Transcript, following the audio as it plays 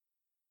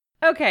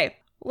Okay,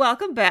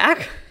 welcome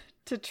back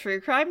to True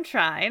Crime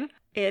Trine.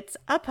 It's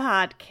a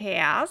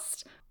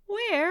podcast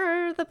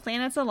where the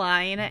planets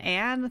align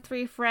and the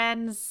three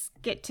friends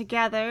get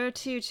together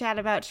to chat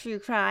about true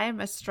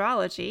crime,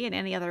 astrology, and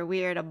any other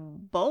weird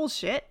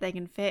bullshit they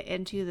can fit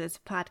into this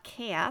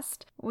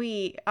podcast.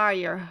 We are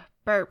your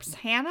burps,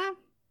 Hannah,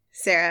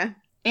 Sarah,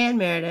 and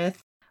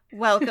Meredith.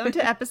 Welcome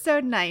to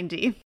episode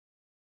 90.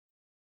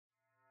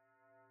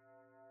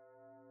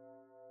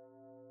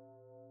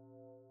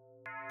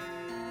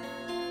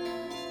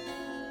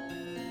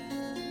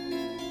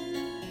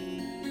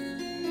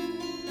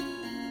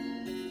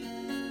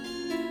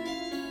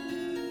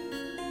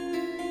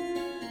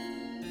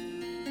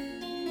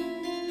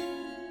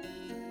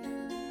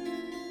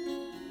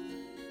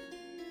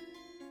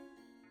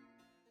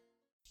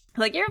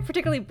 Like, you're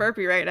particularly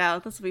burpy right now.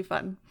 This will be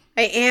fun.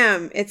 I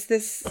am. It's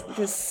this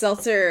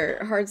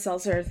seltzer, hard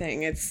seltzer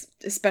thing. It's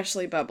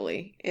especially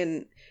bubbly.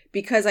 And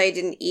because I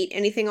didn't eat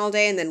anything all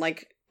day and then,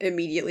 like,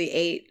 immediately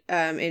ate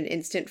an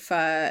instant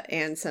pho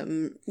and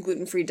some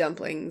gluten-free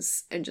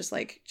dumplings and just,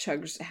 like,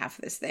 chugged half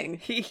of this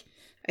thing,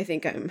 I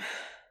think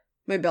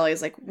my belly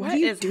is like, what are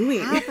you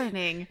doing? What is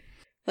happening?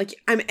 Like,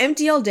 I'm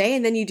empty all day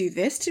and then you do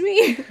this to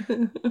me?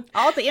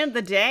 All at the end of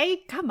the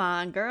day? Come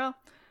on, girl.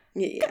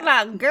 Yeah. Come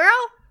on, girl.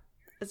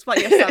 That's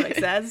what your stomach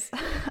says.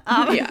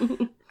 Yeah.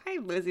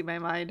 I'm losing my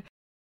mind.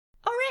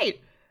 All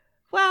right.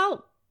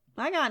 Well,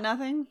 I got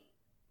nothing.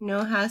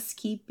 No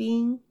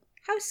housekeeping.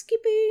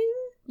 Housekeeping.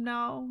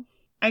 No.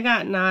 I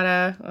got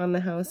nada on the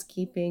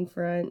housekeeping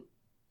front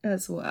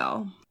as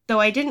well. Though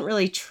I didn't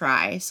really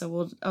try,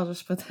 so I'll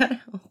just put that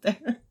out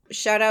there.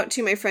 Shout out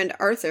to my friend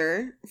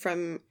Arthur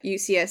from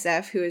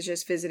UCSF who was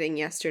just visiting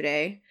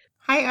yesterday.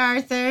 Hi,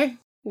 Arthur.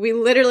 We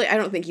literally, I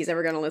don't think he's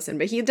ever going to listen,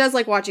 but he does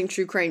like watching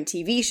true crime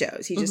TV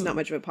shows. He's just not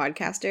much of a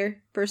podcaster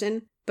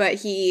person. But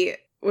he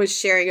was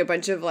sharing a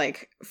bunch of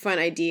like fun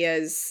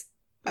ideas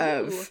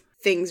of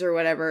things or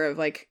whatever, of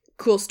like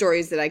cool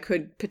stories that I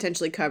could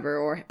potentially cover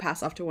or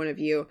pass off to one of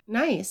you.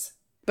 Nice.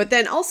 But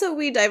then also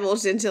we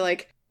divulged into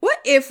like, what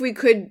if we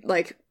could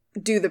like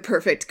do the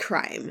perfect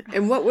crime?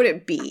 And what would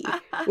it be?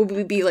 Would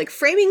we be like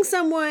framing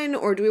someone,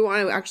 or do we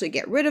want to actually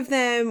get rid of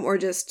them, or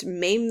just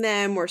maim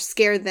them or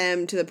scare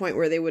them to the point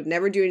where they would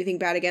never do anything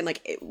bad again?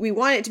 Like, we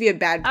want it to be a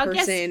bad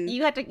person.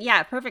 You had to,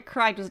 yeah, perfect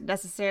crime doesn't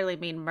necessarily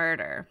mean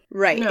murder.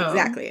 Right, No.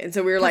 Exactly. And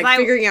so we were like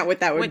figuring out what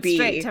that would be.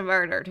 Straight to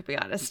murder, to be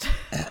honest.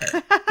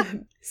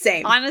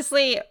 Same.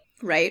 Honestly,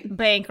 right?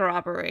 Bank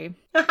robbery.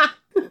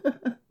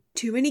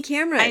 Too many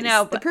cameras. I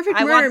know, but the perfect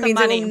I murder want the means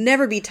money. it will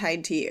never be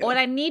tied to you. What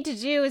I need to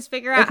do is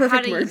figure out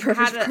perfect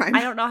crime.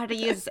 I don't know how to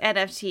use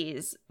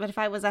NFTs, but if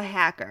I was a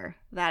hacker,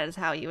 that is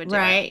how you would do it.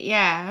 Right,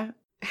 yeah.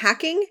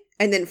 Hacking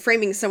and then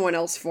framing someone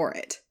else for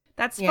it.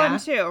 That's fun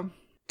too.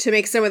 To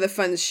make some of the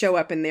funds show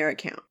up in their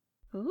account.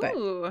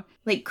 Ooh.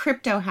 Like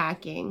crypto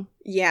hacking.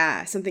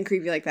 Yeah, something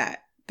creepy like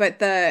that.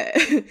 But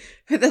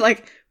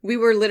like, we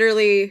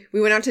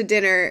went out to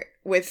dinner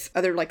with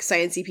other like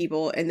sciencey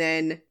people, and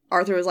then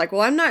Arthur was like,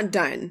 well, I'm not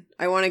done.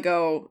 I want to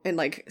go and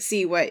like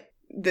see what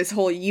this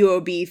whole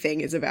UOB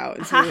thing is about.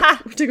 And so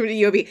we took him to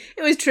UOB.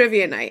 It was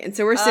trivia night. And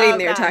so we're sitting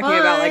there talking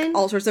about like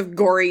all sorts of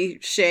gory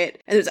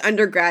shit. And there's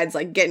undergrads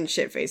like getting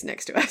shit-faced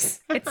next to us.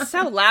 It's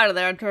so loud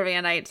there on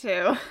trivia night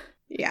too.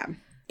 Yeah.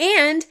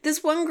 And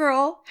this one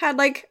girl had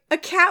like a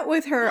cat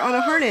with her on a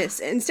harness.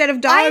 Instead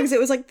of dogs, it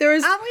was like there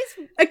was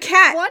a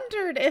cat. I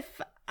wondered if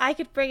I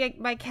could bring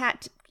my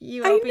cat to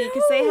UOB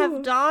because they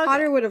have dogs.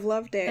 Potter would have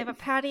loved it. They have a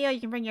patio. You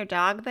can bring your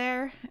dog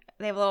there.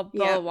 They have a little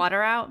bowl of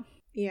water out.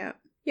 Yeah.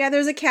 Yeah,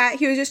 there's a cat.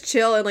 He was just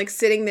chill and like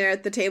sitting there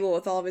at the table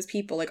with all of his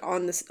people, like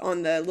on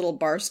the little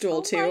bar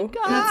stool too. My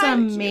God. That's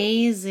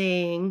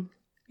amazing.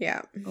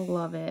 Yeah. I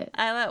love it.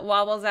 I let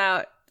Wobbles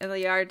out in the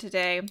yard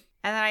today, and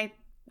then I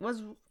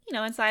was,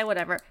 inside,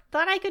 whatever.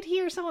 Thought I could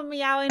hear someone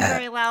meowing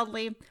very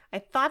loudly. I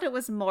thought it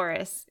was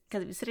Morris,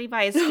 because he was sitting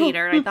by his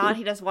feeder, and I thought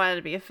he just wanted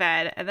to be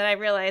fed. And then I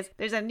realized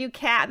there's a new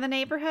cat in the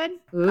neighborhood,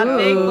 a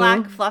big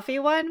black fluffy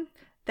one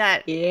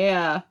that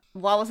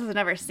Wobbles has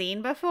never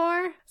seen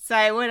before. So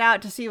I went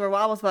out to see where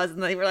Wobbles was,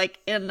 and they were like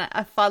in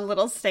a fun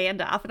little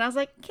standoff. And I was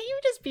like, can you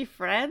just be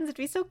friends? It'd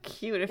be so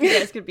cute if you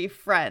guys could be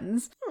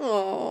friends.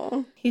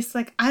 Aww. He's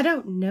like, I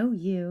don't know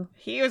you.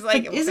 He was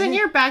like, isn't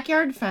your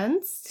backyard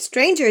fenced?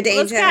 Stranger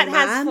danger, this cat Mom.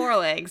 has 4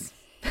 legs.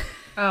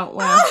 Oh,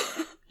 wow.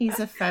 He's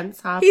a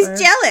fence hopper. He's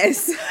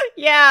jealous.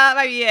 Yeah, that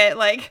might be it.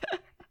 Like,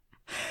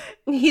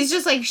 he's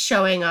just like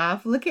showing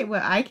off. Look at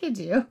what I could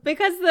do.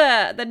 because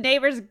the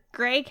neighbor's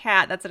gray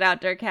cat, that's an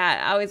outdoor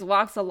cat, always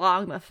walks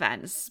along the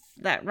fence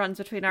that runs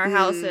between our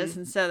houses,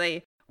 and so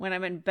when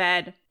I'm in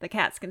bed, the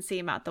cats can see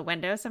him out the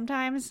window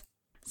sometimes.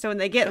 So when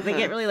they get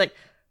really like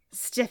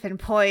stiff and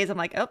poised, I'm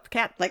like, oh,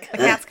 the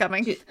cat's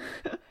coming. Do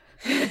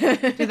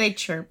they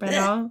chirp at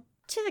all?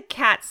 To the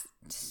cats,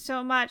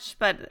 so much,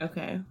 but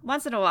Okay.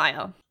 once in a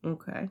while.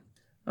 Okay.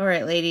 All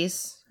right,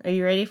 ladies. Are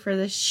you ready for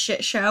this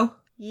shit show?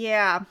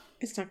 Yeah.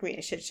 It's not gonna be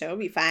a shit show. It'll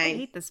be I fine.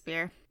 hate this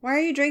beer. Why are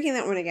you drinking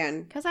that one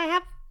again? Because I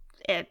have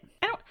it.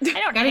 I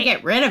don't Gotta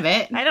get rid of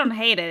it. I don't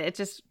hate it. It's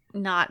just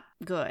not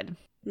good.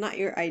 Not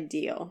your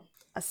ideal.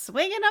 A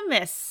swing and a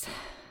miss.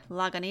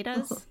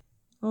 Lagunitas.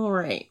 All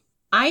right.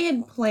 I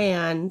had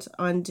planned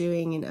on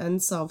doing an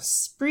Unsolved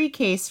spree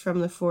case from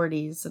the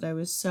 40s that I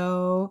was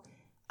so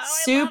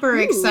super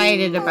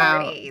excited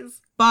about. 40s.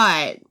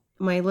 But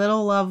my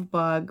little love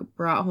bug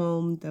brought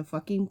home the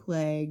fucking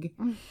plague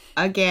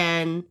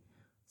again.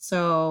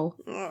 So,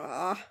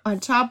 on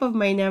top of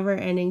my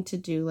never-ending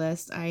to-do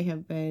list, I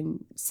have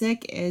been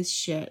sick as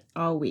shit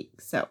all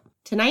week. So,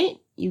 tonight,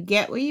 you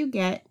get what you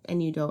get,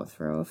 and you don't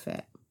throw a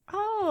fit.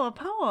 Oh, a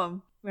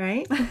poem.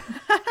 Right?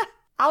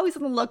 Always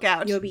on the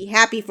lookout. You'll be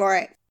happy for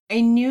it.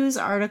 A news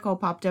article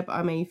popped up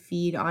on my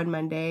feed on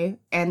Monday,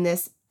 and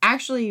this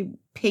actually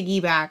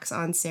piggybacks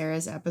on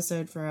Sarah's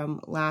episode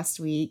from last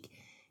week.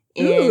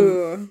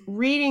 In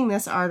reading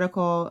this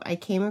article, I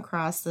came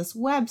across this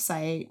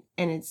website,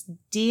 and it's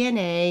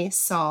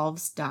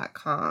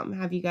DNAsolves.com.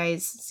 Have you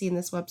guys seen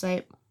this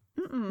website?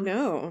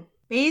 No.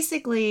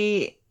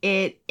 Basically,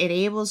 it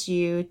enables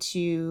you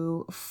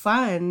to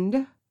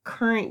fund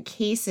current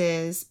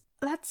cases.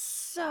 That's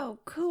so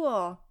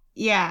cool.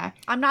 Yeah.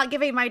 I'm not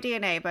giving my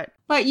DNA, but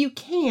you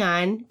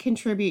can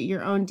contribute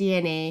your own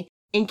DNA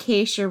in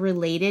case you're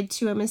related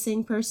to a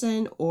missing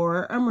person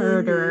or a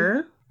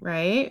murderer,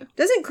 right?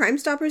 Doesn't Crime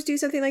Stoppers do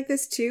something like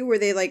this too, where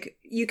they like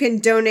you can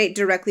donate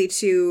directly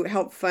to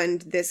help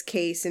fund this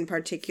case in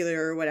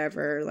particular or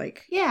whatever?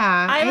 Like,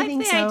 yeah, I like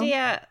think the so.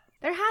 idea.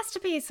 There has to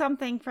be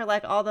something for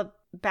like all the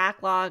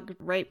backlog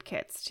rape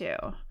kits too.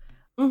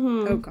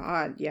 Oh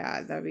God,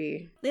 yeah, that'd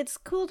be. It's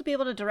cool to be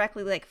able to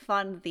directly like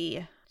fund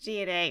the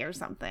DNA or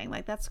something.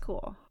 Like that's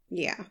cool.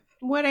 Yeah.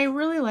 What I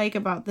really like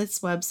about this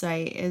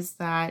website is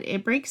that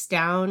it breaks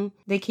down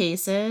the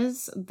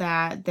cases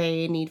that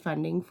they need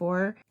funding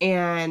for,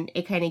 and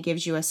it kind of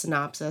gives you a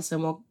synopsis,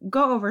 and we'll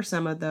go over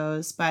some of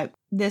those, but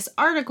this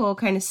article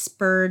kind of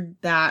spurred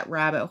that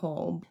rabbit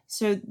hole.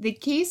 So the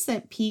case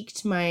that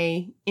piqued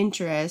my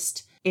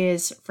interest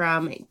is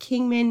from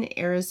Kingman,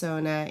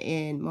 Arizona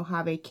in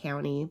Mojave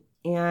County.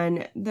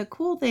 And the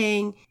cool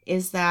thing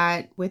is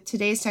that with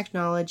today's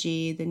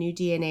technology, the new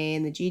DNA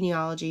and the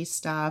genealogy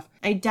stuff,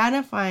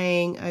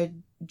 identifying a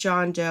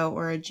John Doe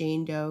or a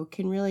Jane Doe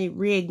can really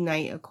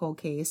reignite a cold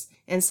case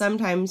and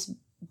sometimes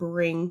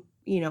bring,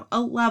 a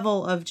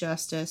level of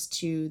justice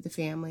to the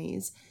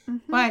families.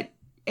 But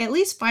at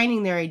least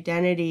finding their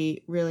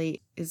identity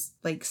really is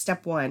like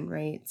step one,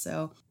 right?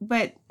 So,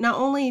 but not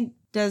only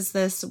does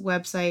this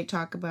website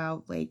talk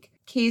about like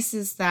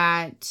cases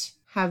that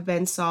have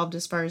been solved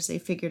as far as they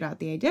figured out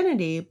the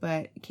identity,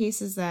 but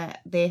cases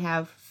that they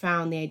have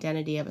found the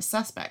identity of a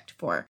suspect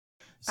for.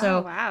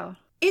 So wow.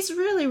 It's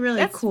really,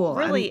 really cool.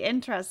 That's really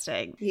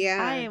interesting.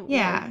 Yeah. I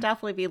will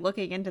definitely be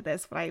looking into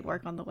this when I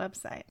work on the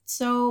website.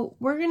 So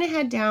we're going to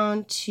head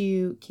down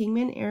to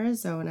Kingman,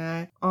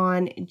 Arizona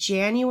on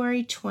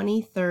January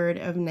 23rd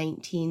of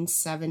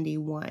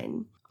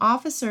 1971.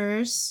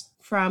 Officers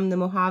from the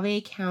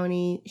Mojave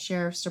County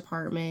Sheriff's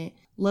Department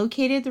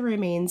located the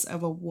remains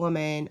of a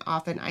woman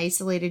off an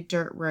isolated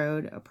dirt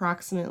road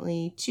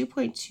approximately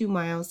 2.2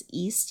 miles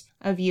east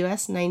of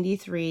US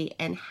 93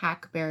 and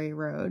Hackberry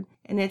Road.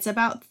 And it's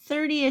about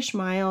 30-ish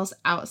miles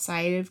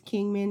outside of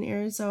Kingman,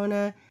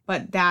 Arizona,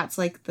 but that's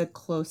like the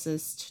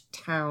closest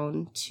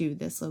town to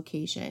this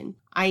location.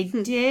 I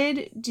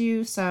did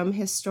do some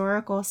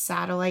historical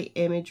satellite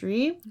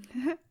imagery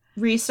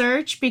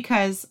research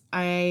because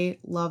I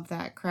love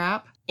that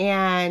crap.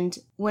 And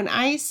when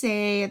I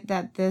say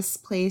that this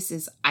place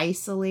is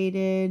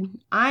isolated,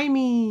 I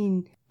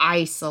mean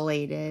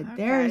isolated. Okay.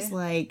 There's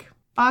like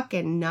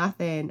fucking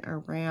nothing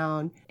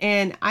around.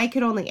 And I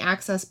could only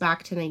access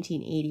back to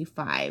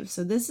 1985.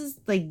 So this is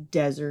like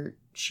desert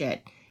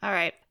shit. All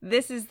right.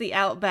 This is the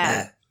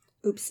outback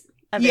Oops.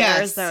 of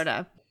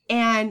Arizona.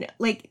 And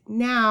like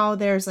now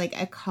there's like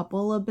a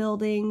couple of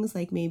buildings,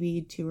 like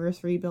maybe 2 or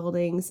 3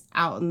 buildings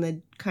out in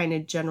the kind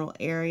of general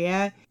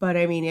area. But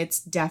I mean, it's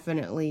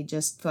definitely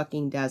just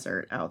fucking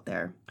desert out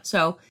there.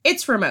 So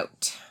it's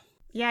remote.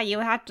 Yeah, you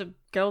have to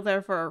go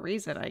there for a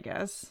reason, I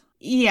guess.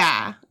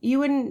 Yeah, you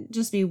wouldn't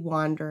just be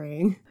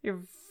wandering.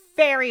 You're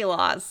very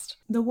lost.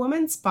 The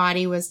woman's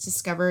body was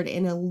discovered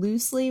in a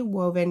loosely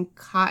woven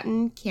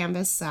cotton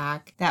canvas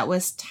sack that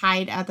was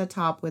tied at the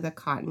top with a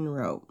cotton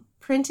rope.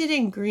 Printed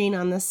in green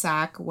on the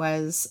sack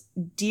was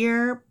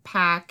Deer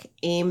Pack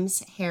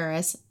Ames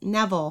Harris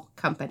Neville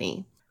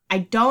Company. I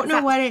don't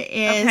know what it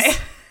is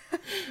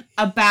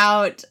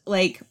about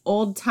like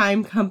old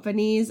time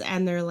companies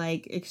and their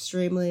like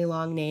extremely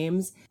long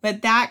names,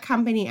 but that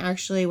company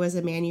actually was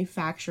a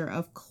manufacturer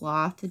of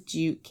cloth,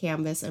 jute,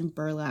 canvas, and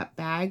burlap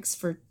bags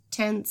for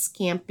tents,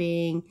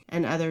 camping,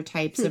 and other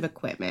types of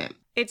equipment.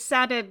 It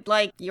sounded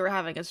like you were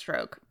having a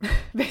stroke,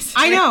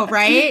 basically. I know,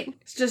 right?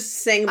 It's just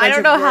saying a bunch I don't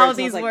of know words, how and I was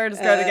these like, words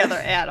go together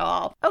at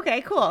all.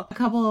 Okay, cool. A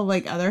couple of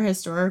like other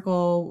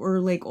historical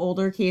or like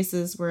older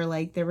cases where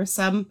like there was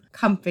some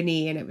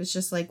company and it was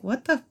just like,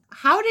 what the,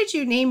 how did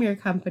you name your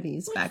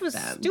companies back It was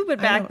then? stupid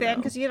I back don't then know.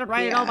 because you had to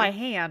write it all by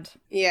hand.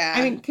 Yeah.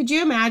 I mean, could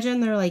you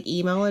imagine their like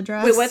email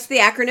address? Wait, what's the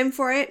acronym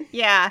for it?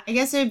 Yeah. I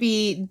guess it would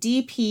be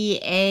DPAHNC.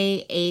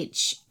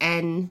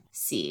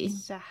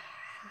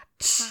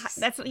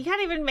 That's you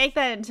can't even make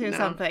that into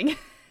something.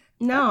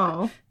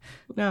 No.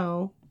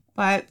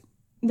 But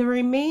the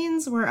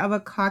remains were of a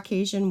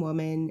Caucasian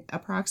woman,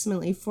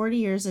 approximately 40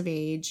 years of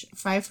age,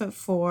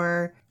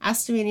 5'4",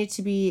 estimated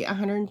to be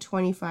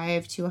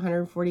 125 to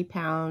 140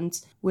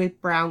 pounds,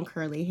 with brown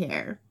curly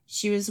hair.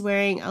 She was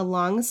wearing a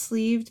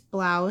long-sleeved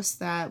blouse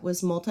that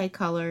was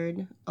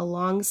multicolored, a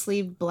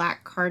long-sleeved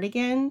black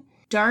cardigan,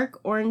 dark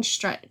orange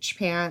stretch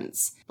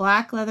pants,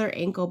 black leather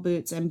ankle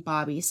boots, and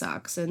bobby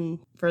socks. And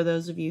for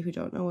those of you who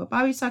don't know what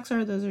bobby socks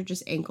are, those are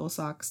just ankle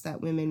socks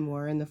that women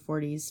wore in the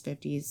 40s,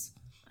 50s.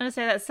 I'm gonna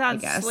say that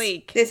sounds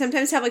sleek. They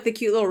sometimes have like the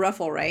cute little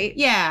ruffle, right?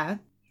 Yeah.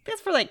 That's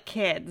for like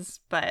kids,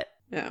 but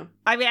Yeah.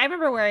 I mean, I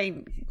remember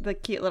wearing the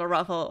cute little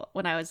ruffle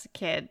when I was a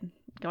kid,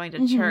 going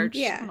to church.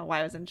 Yeah. I don't know why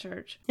I was in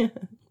church.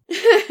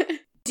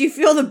 Do you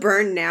feel the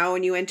burn now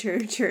when you enter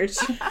church?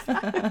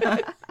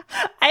 I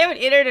haven't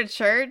entered a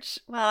church.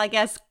 Well, I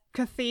guess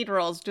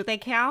cathedrals, do they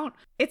count?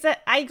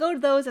 I go to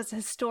those as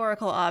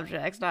historical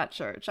objects, not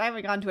church. I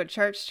haven't gone to a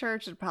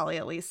church in probably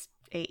at least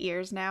 8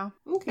 years now.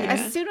 Okay.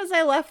 As soon as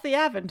I left the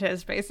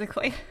Adventist,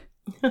 basically.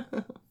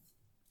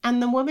 And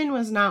the woman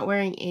was not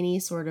wearing any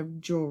sort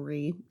of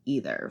jewelry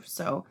either.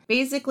 So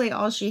basically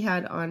all she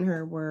had on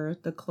her were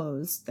the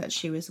clothes that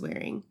she was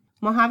wearing.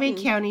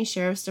 Mojave County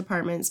Sheriff's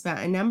Department spent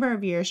a number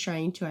of years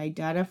trying to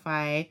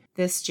identify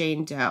this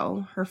Jane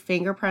Doe. Her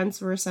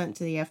fingerprints were sent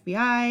to the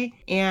FBI,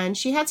 and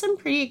she had some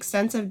pretty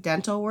extensive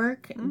dental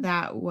work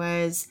that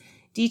was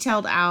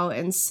detailed out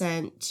and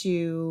sent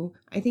to,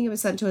 I think it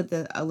was sent to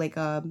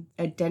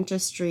a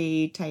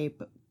dentistry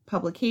type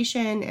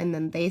publication, and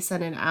then they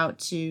sent it out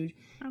to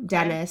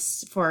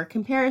dentists for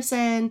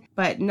comparison,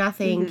 but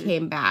nothing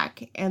came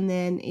back. And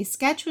then a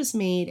sketch was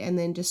made and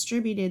then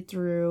distributed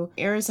through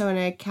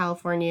Arizona,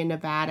 California,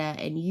 Nevada,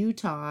 and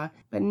Utah,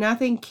 but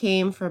nothing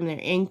came from their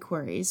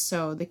inquiries,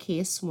 so the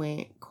case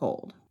went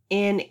cold.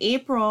 In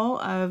April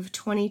of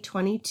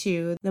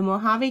 2022, the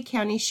Mojave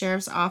County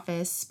Sheriff's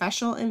Office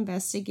Special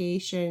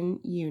Investigation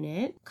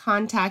Unit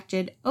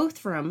contacted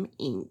Othram,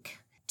 Inc.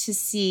 to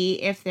see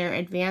if their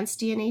advanced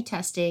DNA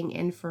testing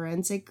and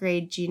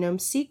forensic-grade genome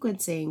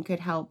sequencing could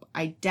help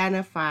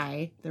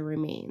identify the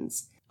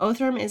remains.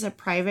 Othram is a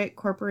private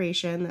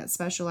corporation that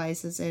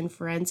specializes in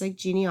forensic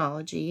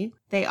genealogy.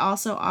 They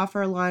also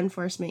offer law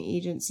enforcement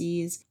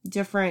agencies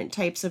different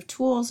types of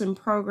tools and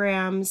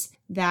programs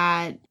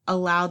that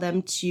allow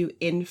them to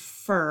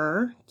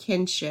infer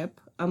kinship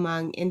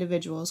among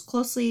individuals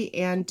closely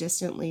and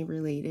distantly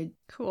related.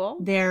 Cool.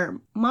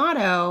 Their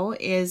motto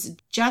is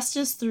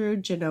justice through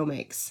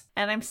genomics.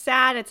 And I'm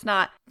sad it's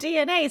not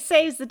DNA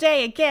saves the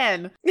day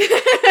again.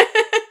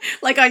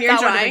 Like on your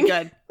That would've drawing.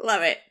 been good.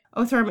 Love it.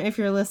 Othram, if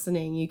you're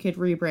listening, you could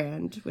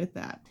rebrand with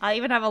that. I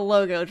even have a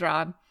logo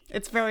drawn.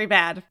 It's very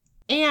bad.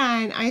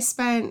 And I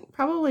spent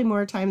probably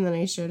more time than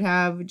I should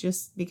have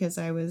just because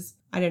I was,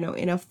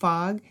 in a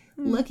fog,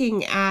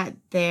 looking at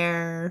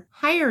their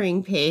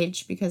hiring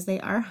page because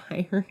they are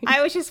hiring.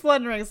 I was just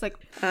wondering, it's like,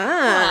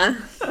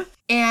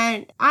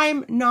 And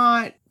I'm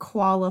not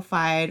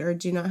qualified or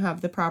do not have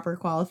the proper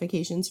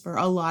qualifications for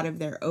a lot of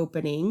their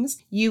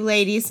openings. You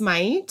ladies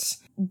might.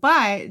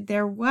 But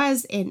there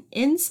was an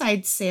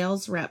inside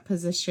sales rep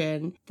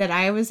position that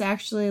I was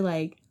actually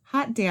like,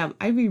 hot damn,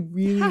 I'd be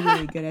really,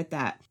 really good at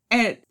that.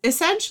 And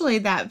essentially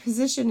that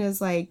position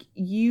is like,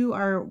 you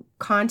are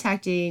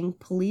contacting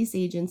police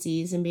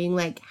agencies and being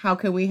like, how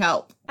can we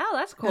help? oh,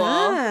 that's cool.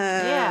 Oh.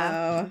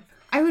 Yeah.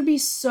 I would be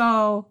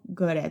so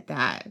good at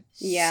that.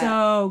 Yeah.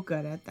 So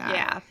good at that.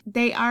 Yeah.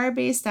 They are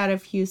based out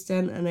of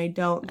Houston, and I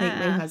don't think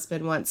my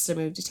husband wants to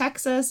move to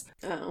Texas.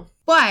 Oh.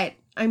 But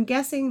I'm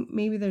guessing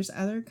maybe there's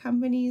other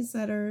companies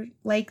that are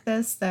like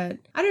this that,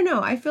 I don't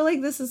know. I feel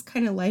like this is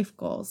kind of life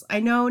goals. I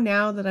know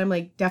now that I'm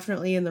like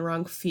definitely in the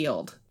wrong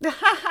field.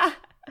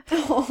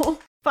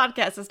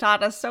 Podcast has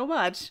taught us so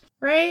much.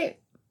 Right?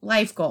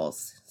 Life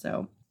goals.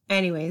 So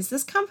anyways,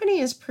 this company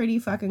is pretty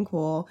fucking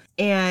cool.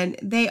 And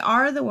they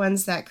are the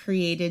ones that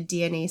created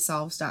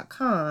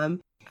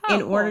DNAsolves.com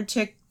in order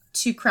to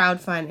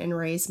crowdfund and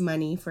raise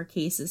money for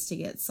cases to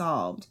get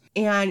solved.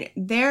 And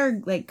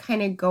their like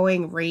kind of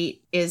going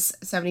rate is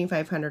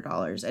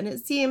 $7,500. And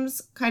it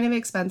seems kind of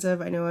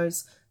expensive. I know I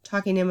was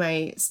talking to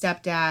my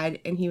stepdad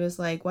and he was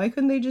like, why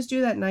couldn't they just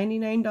do that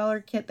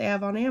 $99 kit they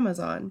have on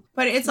Amazon?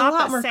 But it's a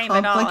lot more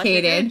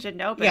complicated.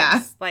 Genomics,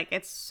 yeah. Like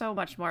it's so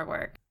much more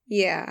work.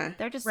 Yeah.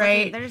 They're just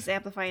right. They're just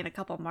amplifying a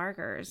couple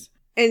markers.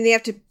 And they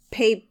have to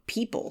pay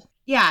people.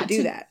 Yeah, to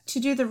do that. To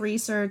do the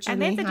research.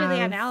 And they have to do the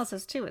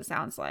analysis too, it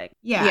sounds like.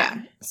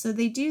 Yeah. So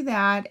they do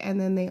that.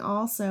 And then they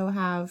also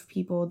have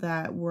people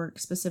that work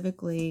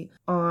specifically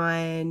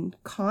on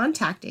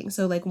contacting.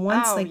 So like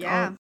once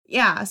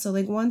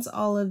once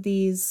all of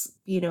these,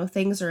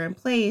 things are in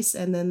place,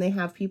 and then they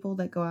have people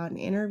that go out and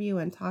interview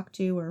and talk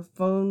to or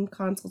phone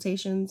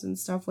consultations and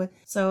stuff with.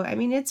 So, I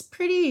mean, there's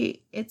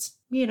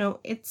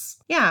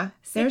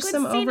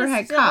some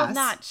overhead costs.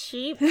 Not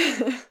cheap.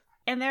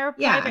 And they're a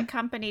private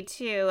company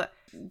too.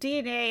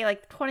 DNA,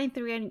 like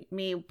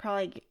 23andMe,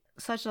 probably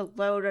such a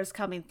load is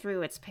coming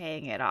through, it's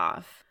paying it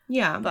off.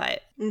 Yeah.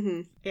 But,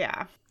 Mm-hmm.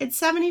 yeah. It's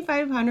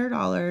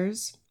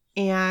 $7,500,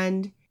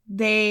 and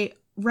they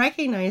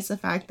recognize the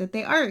fact that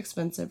they are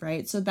expensive,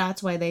 right? So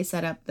that's why they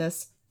set up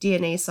this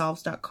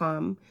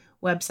DNAsolves.com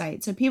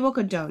website so people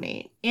could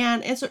donate.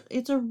 And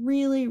it's a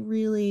really,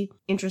 really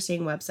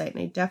interesting website, and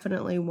I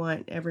definitely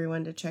want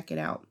everyone to check it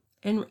out.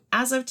 And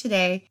as of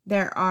today,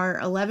 there are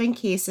 11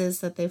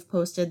 cases that they've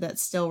posted that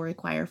still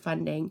require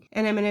funding.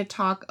 And I'm going to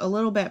talk a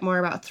little bit more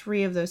about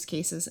 3 of those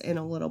cases in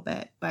a little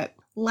bit. But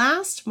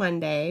last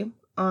Monday,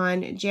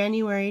 on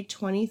January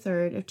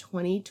 23rd of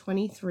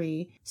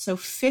 2023, so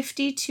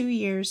 52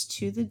 years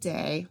to the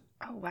day,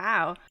 Oh,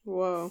 wow.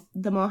 Whoa.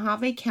 the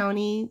Mojave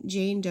County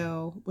Jane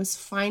Doe was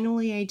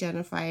finally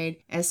identified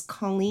as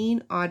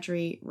Colleen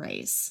Audrey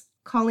Rice.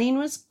 Colleen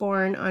was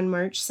born on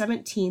March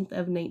 17th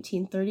of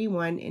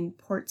 1931 in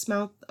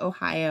Portsmouth,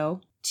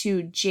 Ohio,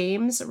 to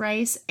James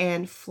Rice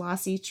and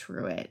Flossie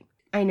Truitt.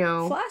 I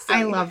know. Flossie.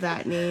 I love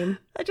that name.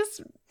 That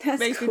just That's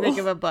makes cool. me think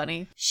of a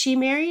bunny. She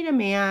married a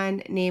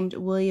man named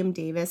William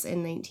Davis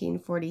in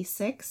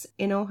 1946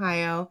 in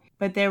Ohio,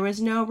 but there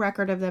was no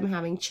record of them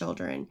having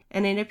children.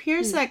 And it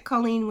appears that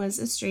Colleen was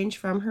estranged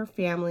from her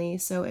family,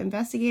 so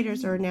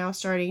investigators are now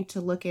starting to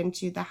look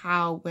into the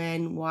how,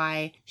 when,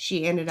 why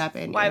she ended up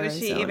in Why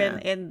Arizona. was she even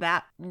in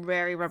that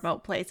very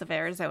remote place of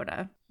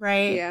Arizona?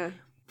 Right? Yeah.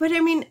 But I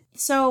mean,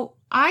 so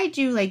I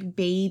do like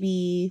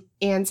baby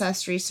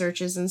ancestry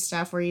searches and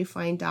stuff where you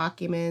find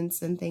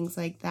documents and things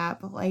like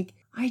that. But like,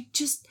 I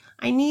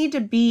need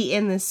to be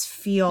in this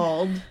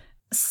field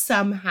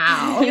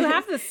somehow. You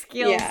have the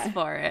skills Yeah.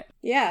 for it.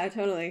 Yeah,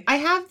 totally. I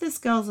have the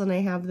skills and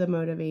I have the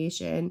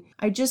motivation.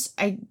 I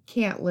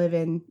can't live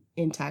in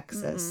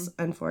Texas,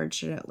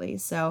 unfortunately.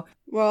 So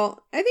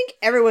Well, I think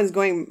everyone's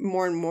going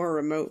more and more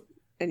remote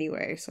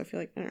anyway, so I feel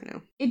like, I don't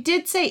know. it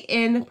did say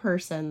in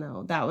person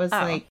though. That was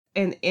like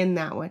in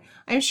that one.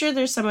 I'm sure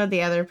there's some of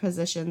the other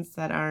positions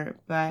that aren't,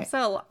 but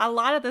So a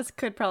lot of this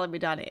could probably be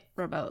done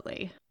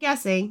remotely,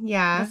 guessing,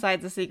 yeah.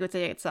 besides the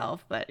sequencing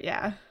itself. But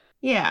yeah.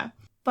 Yeah.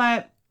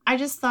 But I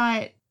just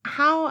thought,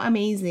 how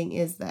amazing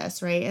is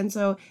this, right? And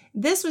so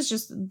this was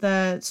just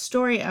the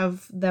story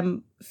of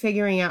them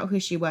figuring out who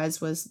she was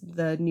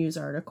the news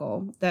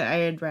article that I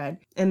had read.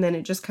 And then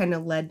it just kind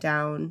of led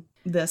down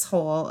this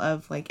hole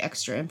of like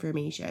extra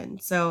information.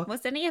 So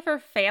Was any of her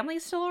family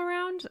still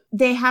around?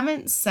 they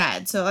haven't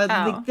said. So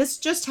Oh. this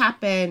just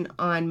happened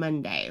on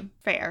Monday.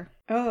 Fair.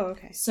 Oh,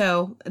 okay.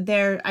 So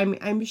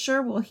I'm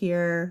sure we'll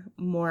hear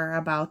more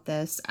about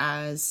this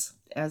as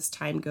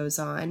time goes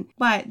on.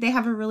 But they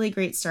have a really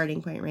great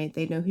starting point, right?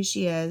 They know who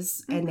she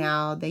is, and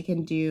now they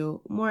can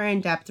do more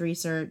in-depth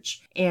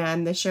research,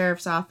 and the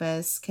sheriff's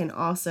office can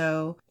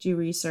also do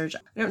research.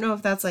 I don't know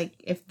if that's like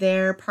if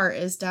their part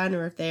is done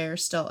or if they're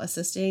still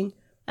assisting.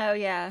 Oh,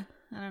 yeah.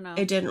 I don't know.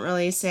 It didn't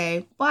really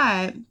say,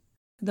 but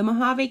the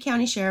Mojave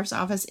County Sheriff's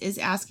Office is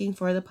asking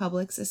for the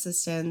public's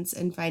assistance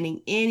in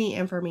finding any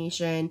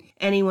information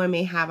anyone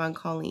may have on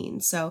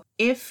Colleen. So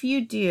if you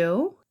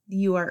do,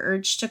 you are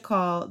urged to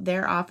call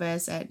their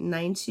office at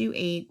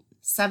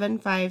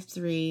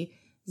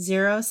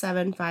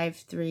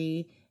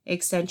 928-753-0753,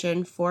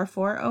 extension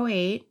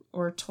 4408,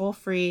 or toll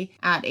free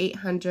at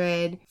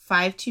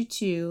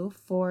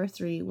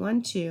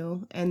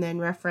 800-522-4312, and then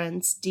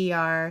reference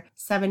DR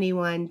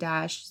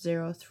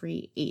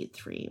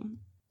 71-0383.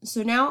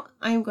 So now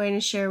I'm going to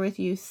share with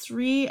you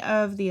 3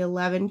 of the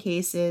 11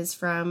 cases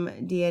from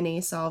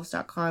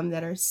DNAsolves.com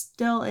that are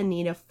still in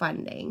need of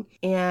funding.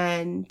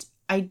 And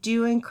I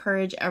do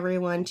encourage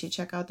everyone to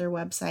check out their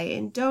website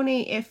and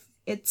donate if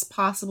it's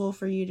possible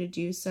for you to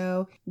do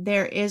so.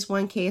 There is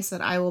one case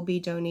that I will be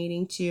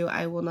donating to.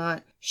 I will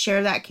not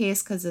share that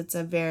case because it's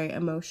a very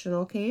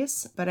emotional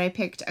case, but I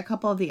picked a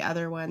couple of the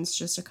other ones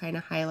just to kind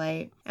of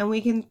highlight, and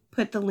we can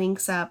put the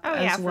links up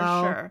as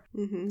well. for sure.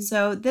 Mm-hmm.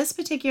 So this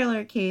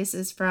particular case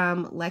is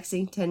from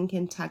Lexington,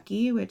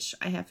 Kentucky, which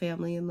I have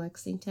family in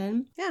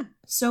Lexington. Yeah.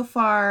 So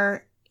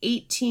far,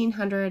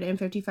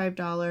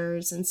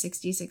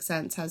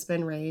 $1,855.66 has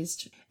been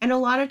raised. And a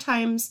lot of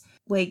times,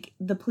 like,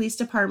 the police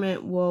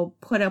department will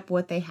put up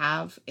what they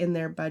have in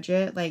their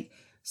budget. Like,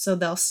 so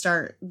they'll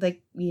start,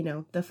 like, you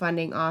know, the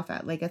funding off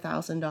at like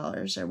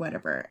 $1,000 or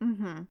whatever.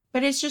 Mm-hmm.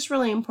 But it's just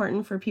really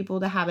important for people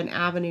to have an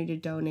avenue to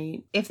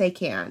donate if they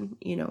can,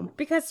 you know.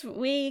 Because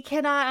we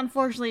cannot,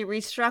 unfortunately,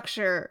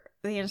 restructure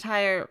the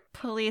entire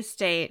police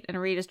state and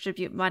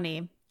redistribute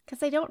money because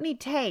they don't need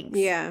tanks.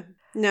 Yeah.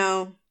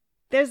 No.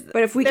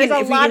 But if we there's can-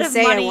 a if we lot can of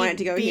say I money want it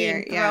to go being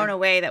here, yeah. thrown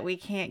away that we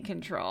can't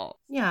control.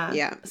 Yeah.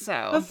 Yeah.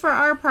 So, But for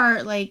our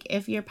part, like,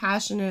 if you're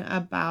passionate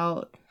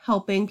about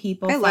helping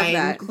people I love find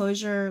that.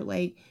 closure,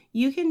 like,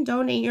 you can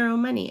donate your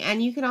own money.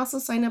 And you can also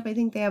sign up. I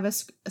think they have a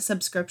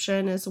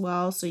subscription as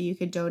well. So you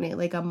could donate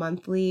like a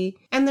monthly.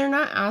 And they're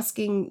not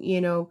asking, you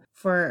know,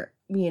 for,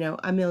 you know,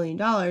 $1 million.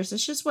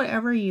 It's just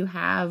whatever you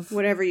have.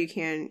 Whatever you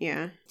can,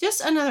 yeah.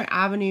 Just another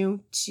avenue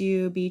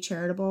to be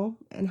charitable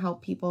and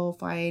help people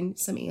find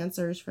some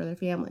answers for their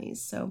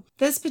families. So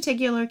this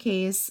particular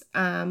case,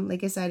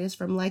 like I said, is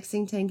from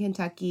Lexington,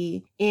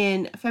 Kentucky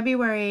in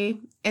February.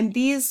 And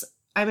these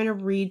I'm going to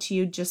read to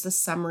you just a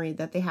summary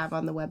that they have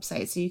on the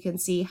website so you can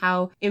see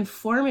how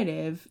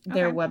informative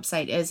their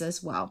website is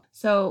as well.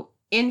 So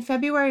in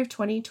February of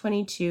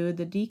 2022,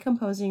 the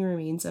decomposing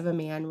remains of a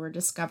man were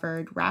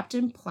discovered wrapped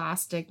in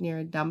plastic near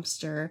a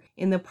dumpster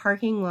in the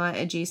parking lot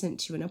adjacent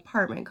to an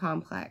apartment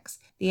complex.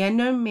 The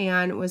unknown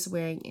man was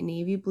wearing a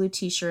navy blue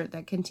t-shirt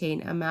that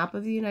contained a map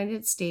of the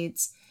United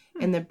States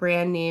and the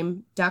brand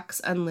name Ducks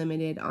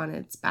Unlimited on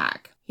its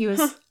back. He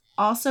was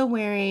also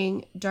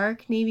wearing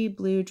dark navy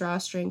blue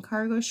drawstring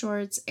cargo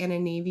shorts and a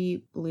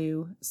navy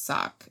blue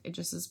sock. It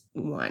just is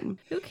one.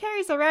 Who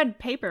carries around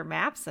paper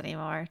maps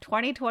anymore?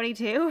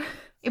 2022?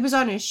 It was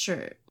on his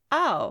shirt.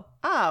 Oh,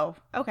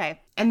 okay.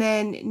 And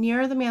then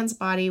near the man's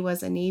body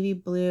was a navy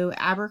blue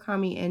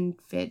Abercrombie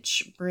 &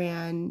 Fitch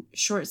brand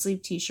short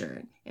sleeve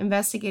t-shirt.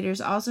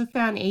 Investigators also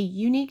found a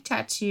unique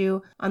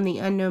tattoo on the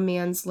unknown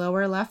man's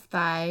lower left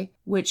thigh,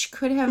 which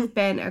could have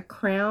been a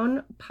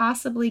crown,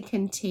 possibly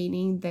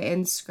containing the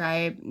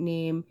inscribed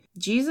name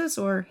Jesus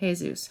or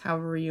Jesus,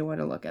 however you want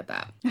to look at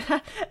that.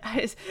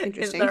 Is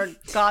there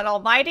God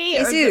Almighty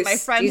or is it my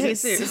friend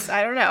Jesus?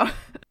 I don't know.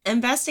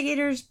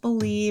 Investigators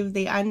believe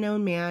the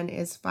unknown man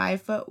is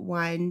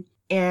 5'1"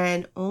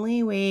 and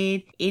only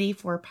weighed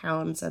 84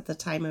 pounds at the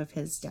time of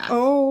his death.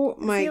 Oh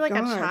my gosh. Is he like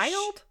gosh. a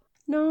child?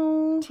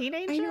 No.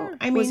 Teenager?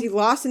 I mean, was he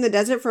lost in the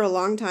desert for a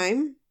long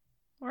time?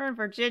 We're in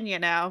Virginia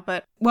now,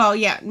 but... Well,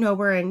 yeah. No,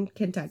 we're in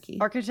Kentucky.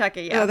 Or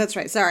Kentucky, yeah. Oh, that's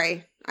right.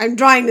 Sorry. I'm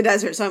drawing the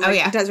desert, so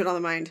I'm desert on the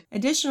mind.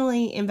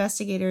 Additionally,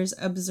 investigators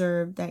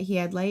observed that he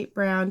had light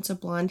brown to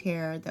blonde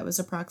hair that was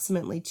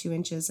approximately 2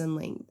 inches in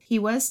length. He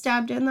was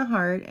stabbed in the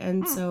heart,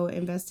 and so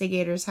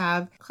investigators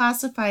have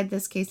classified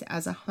this case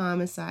as a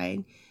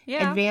homicide.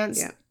 Yeah.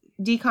 Advanced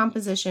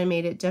decomposition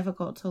made it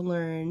difficult to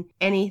learn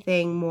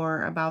anything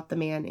more about the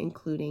man,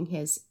 including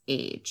his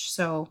age.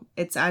 So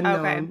it's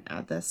unknown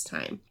at this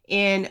time.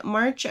 In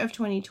March of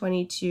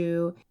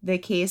 2022, the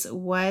case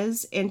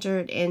was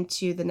entered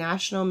into the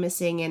National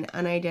Missing and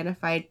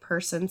Unidentified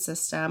Person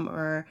System,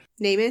 or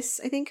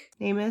NamUs, I think.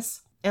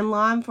 NamUs. And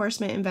law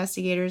enforcement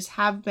investigators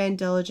have been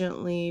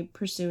diligently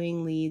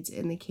pursuing leads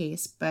in the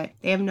case, but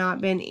they have not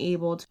been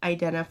able to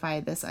identify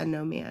this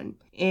unknown man.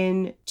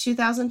 In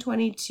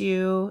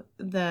 2022,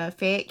 the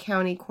Fayette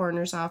County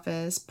Coroner's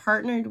Office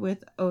partnered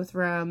with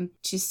Othram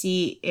to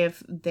see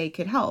if they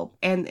could help,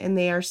 and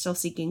they are still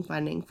seeking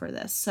funding for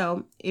this.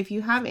 So if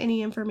you have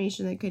any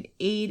information that could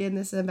aid in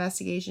this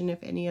investigation, if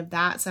any of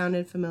that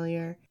sounded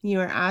familiar, you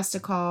are asked to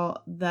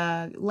call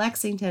the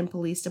Lexington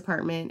Police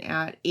Department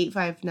at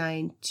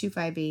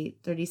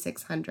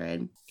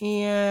 859-258-3600.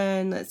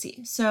 And let's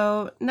see.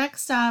 So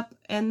next up,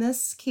 and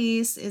this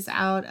case is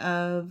out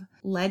of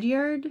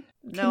Ledyard,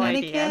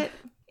 Connecticut. Idea.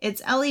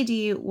 It's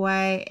Ledyard.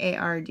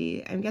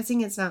 I'm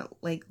guessing it's not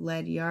like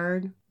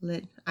Ledyard.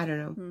 I don't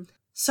know.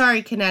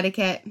 Sorry,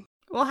 Connecticut.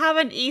 We'll have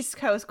an East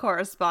Coast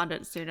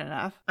correspondent soon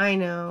enough. I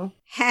know.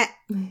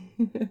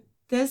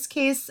 This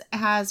case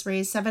has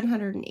raised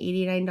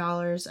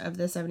 $789 of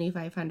the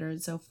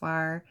 $7,500 so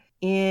far.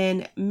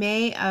 In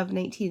May of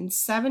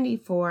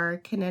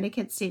 1974,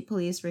 Connecticut State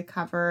Police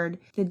recovered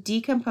the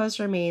decomposed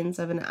remains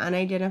of an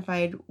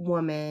unidentified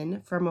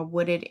woman from a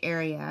wooded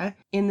area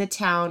in the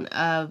town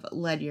of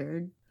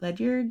Ledyard.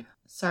 Ledyard?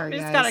 Sorry, guys.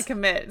 You just gotta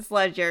commit. It's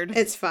Ledyard.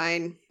 It's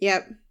fine.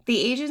 Yep. The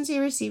agency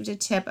received a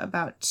tip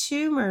about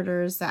 2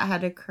 murders that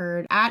had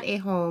occurred at a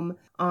home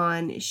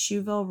on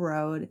Shoeville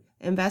Road.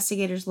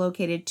 Investigators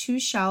located 2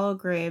 shallow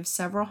graves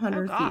several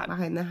hundred feet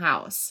behind the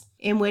house,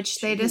 in which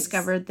they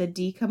discovered the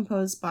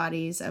decomposed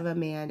bodies of a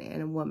man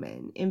and a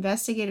woman.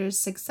 Investigators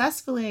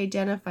successfully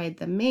identified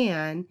the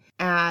man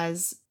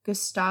as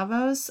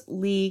Gustavus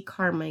Lee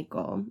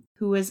Carmichael,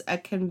 who was a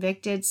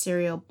convicted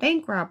serial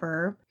bank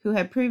robber who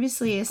had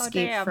previously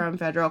escaped from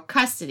federal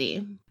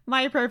custody.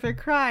 My perfect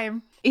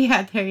crime.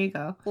 Yeah, there you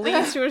go.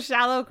 Leads to a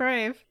shallow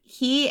grave.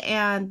 He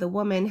and the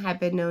woman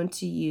had been known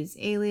to use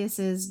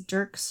aliases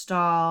Dirk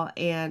Stahl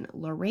and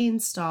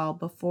Lorraine Stahl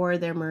before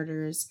their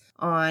murders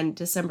on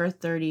December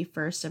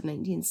 31st of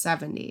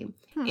 1970.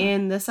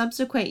 In the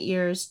subsequent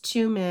years,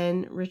 2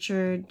 men,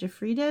 Richard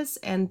DeFreitas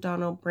and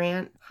Donald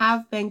Brandt,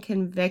 have been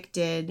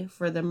convicted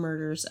for the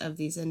murders of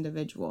these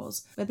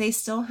individuals, but they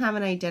still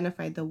haven't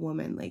identified the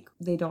woman. Like,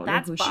 they don't know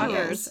who she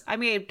is. I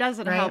mean, it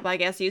doesn't help, I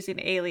guess,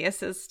 using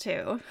aliases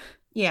too.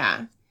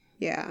 Yeah.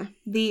 Yeah.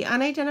 The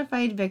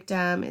unidentified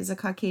victim is a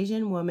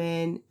Caucasian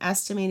woman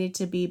estimated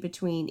to be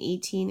between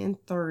 18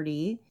 and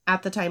 30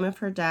 at the time of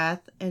her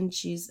death, and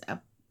she's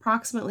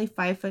approximately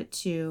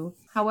 5'2".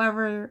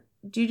 However,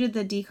 due to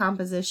the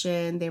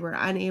decomposition, they were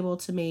unable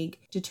to make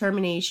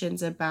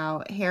determinations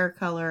about hair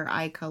color,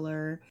 eye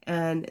color,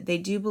 and they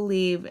do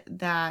believe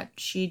that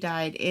she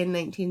died in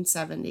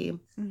 1970.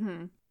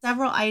 Mm-hmm.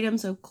 Several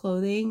items of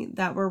clothing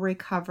that were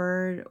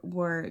recovered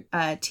were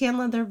a tan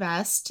leather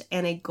vest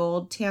and a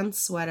gold tan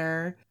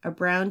sweater, a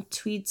brown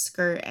tweed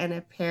skirt, and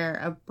a pair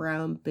of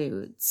brown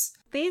boots.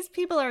 These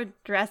people are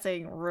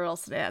dressing real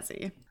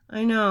snazzy.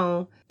 I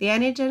know. The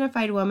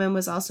unidentified woman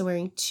was also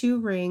wearing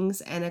 2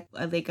 rings and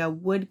a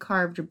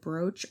wood-carved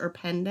brooch or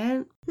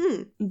pendant.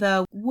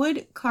 The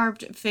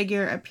wood-carved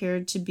figure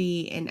appeared to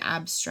be an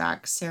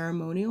abstract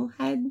ceremonial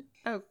head.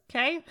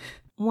 Okay.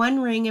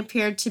 One ring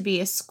appeared to be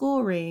a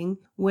school ring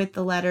with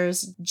the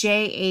letters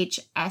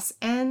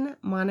JHSN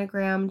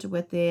monogrammed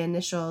with the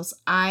initials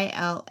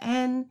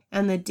ILN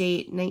and the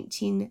date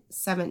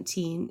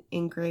 1917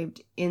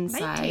 engraved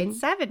inside.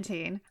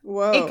 1917?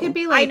 Whoa. It could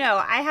be like... I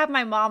know. I have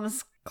my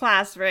mom's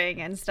class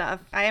ring and stuff.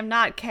 I am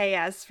not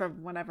KS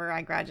from whenever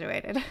I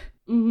graduated.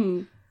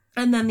 Mm-hmm.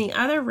 And then the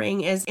other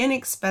ring is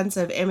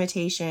inexpensive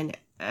imitation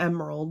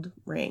emerald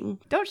ring.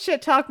 Don't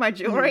shit talk my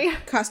jewelry.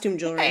 Costume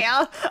jewelry. Hey,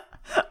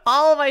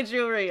 all my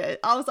jewelry,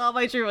 almost all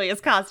my jewelry is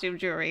costume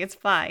jewelry. It's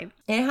fine.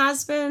 It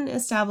has been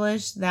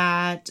established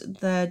that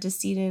the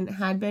decedent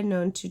had been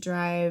known to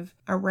drive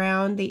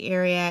around the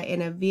area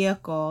in a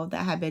vehicle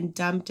that had been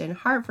dumped in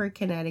Hartford,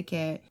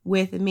 Connecticut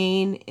with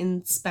Maine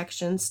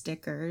inspection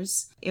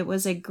stickers. It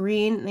was a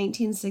green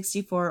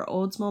 1964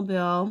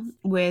 Oldsmobile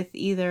with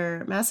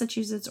either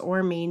Massachusetts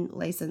or Maine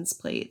license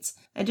plates.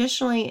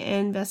 Additionally,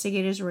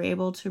 investigators were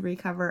able to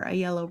recover a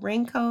yellow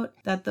raincoat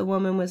that the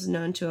woman was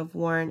known to have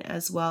worn,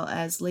 as well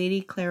as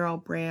Lady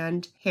Clairol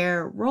brand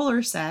hair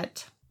roller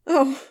set.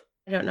 Oh.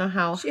 I don't know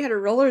how. She had her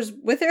rollers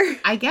with her?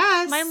 I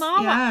guess. My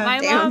mom,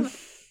 Damn.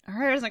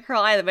 her doesn't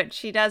curl either, but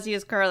she does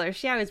use curlers.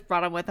 She always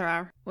brought them with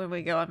her when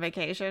we go on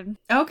vacation.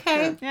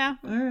 Okay. Yeah.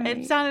 All right.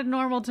 It sounded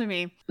normal to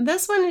me.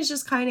 This one is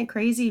just kind of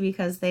crazy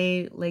because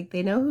they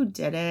know who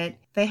did it.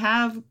 They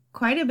have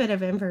quite a bit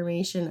of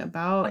information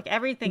about Like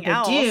everything the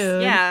else.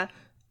 dude. Yeah.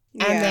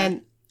 And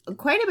then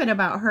quite a bit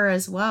about her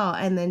as well,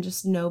 and then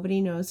just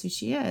nobody knows who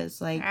she is.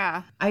 Like,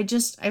 Yeah. I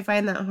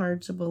find that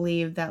hard to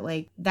believe that,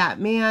 like, that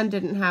man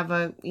didn't have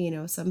a,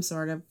 some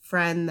sort of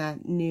friend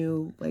that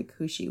knew, like,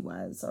 who she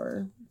was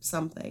or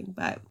something,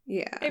 but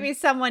yeah. Maybe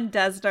someone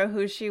does know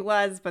who she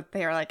was, but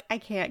they're like, I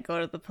can't go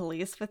to the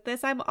police with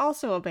this. I'm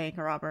also a bank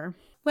robber.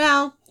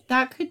 well,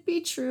 that could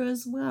be true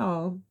as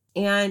well.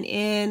 And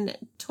in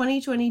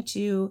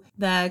 2022,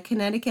 the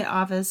Connecticut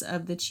Office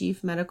of the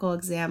Chief Medical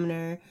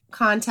Examiner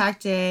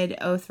contacted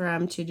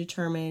Othram to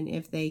determine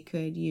if they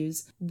could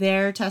use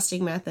their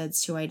testing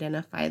methods to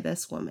identify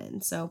this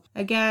woman. So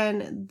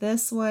again,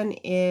 this one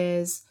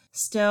is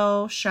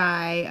still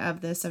shy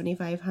of the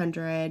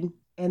 7,500.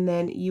 And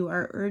then you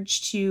are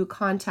urged to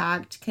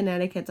contact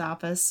Connecticut's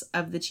Office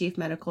of the Chief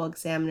Medical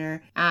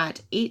Examiner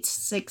at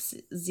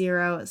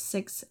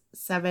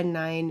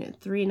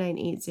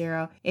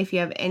 860-679-3980 if you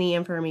have any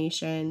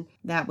information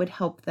that would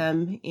help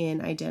them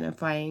in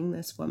identifying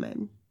this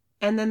woman.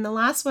 And then the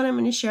last one I'm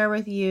going to share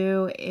with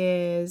you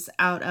is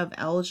out of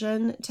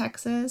Elgin,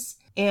 Texas.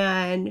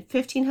 And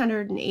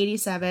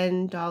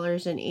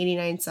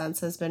 $1,587.89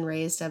 has been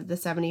raised of the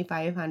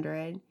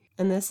 $7,500.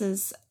 And this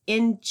is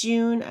in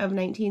June of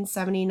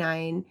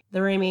 1979.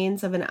 The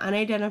remains of an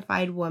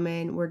unidentified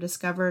woman were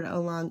discovered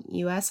along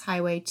U.S.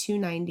 Highway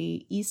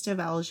 290 east of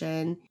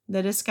Elgin.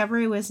 The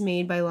discovery was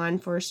made by law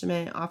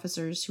enforcement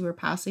officers who were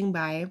passing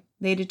by.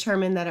 They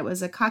determined that it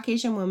was a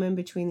Caucasian woman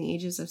between the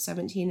ages of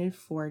 17 and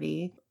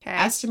 40,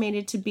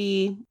 estimated to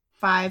be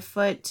 5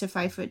 foot to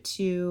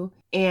 5'2",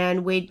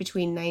 and weighed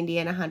between 90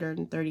 and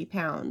 130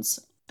 pounds.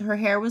 Her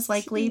hair was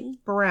likely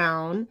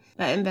brown,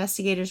 but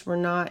investigators were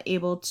not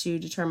able to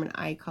determine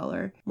eye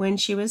color. When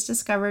she was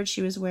discovered,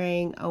 she was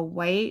wearing a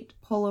white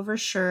pullover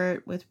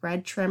shirt with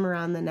red trim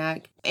around the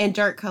neck and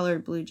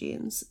dark-colored blue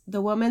jeans.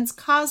 The woman's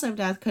cause of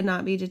death could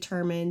not be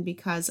determined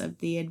because of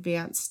the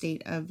advanced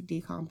state of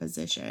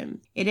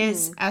decomposition. It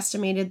is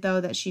estimated, though,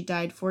 that she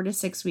died 4 to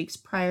 6 weeks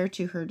prior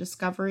to her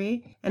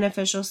discovery, and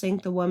officials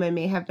think the woman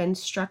may have been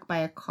struck by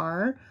a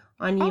car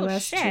on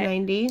US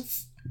 290.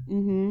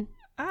 Mm-hmm.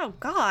 Oh,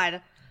 God.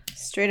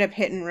 Straight up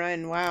hit and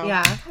run. Wow.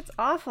 Yeah. That's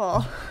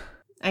awful.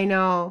 I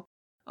know.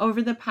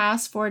 Over the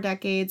past 4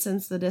 decades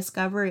since the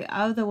discovery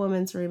of the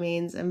woman's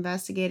remains,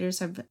 investigators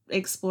have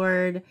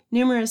explored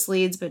numerous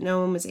leads, but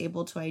no one was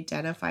able to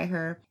identify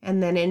her.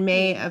 And then in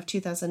May of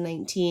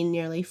 2019,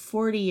 nearly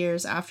 40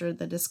 years after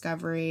the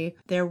discovery,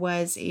 there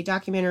was a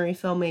documentary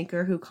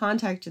filmmaker who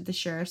contacted the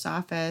sheriff's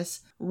office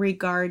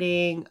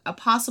regarding a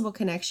possible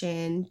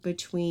connection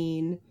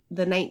between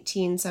the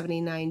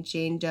 1979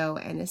 Jane Doe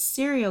and a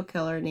serial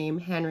killer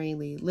named Henry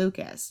Lee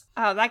Lucas.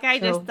 Oh, that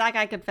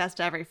guy confessed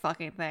to every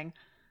fucking thing.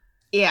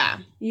 Yeah.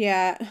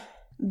 Yeah.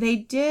 They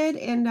did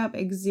end up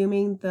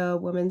exhuming the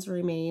woman's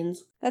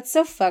remains. That's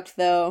so fucked,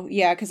 though.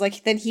 Yeah, because,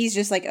 like, then he's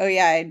just like, oh,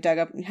 yeah, I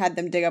had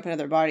them dig up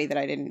another body that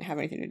I didn't have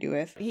anything to do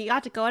with. He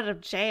got to go out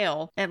of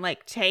jail and,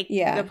 like, take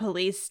the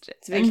police.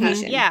 It's a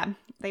vacation. Yeah.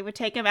 They would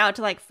take him out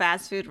to, like,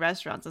 fast food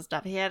restaurants and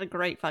stuff. He had a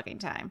great fucking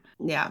time.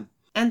 Yeah.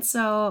 And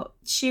so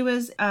she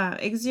was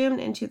exhumed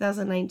in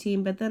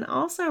 2019, but then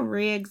also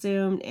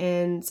re-exhumed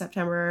in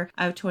September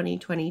of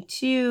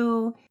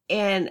 2022.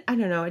 And I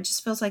don't know, it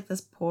just feels like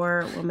this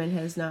poor woman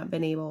has not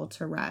been able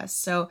to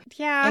rest. So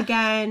yeah,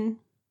 again,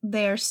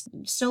 they're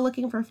still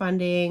looking for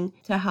funding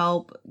to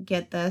help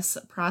get this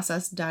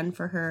process done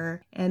for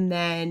her. And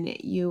then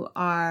you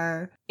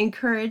are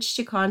encouraged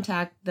to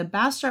contact the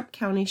Bastrop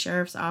County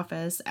Sheriff's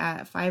Office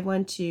at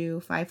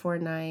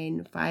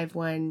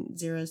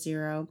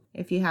 512-549-5100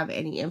 if you have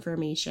any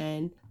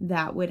information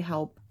that would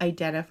help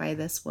identify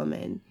this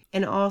woman.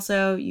 And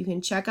also, you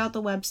can check out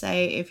the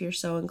website if you're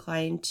so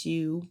inclined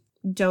to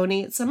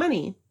donate some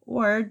money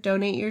or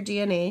donate your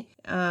DNA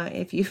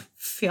if you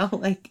feel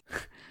like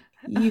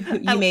you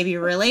may be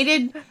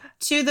related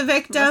to the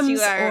victims, you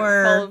are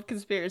or full of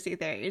conspiracy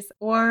theories,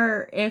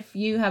 or if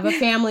you have a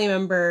family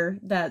member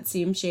that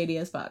seems shady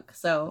as fuck.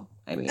 So,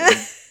 I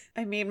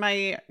mean,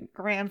 my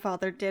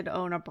grandfather did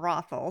own a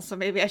brothel, so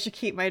maybe I should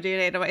keep my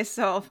DNA to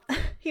myself.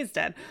 He's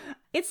dead.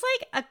 It's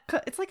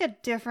like a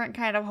different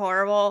kind of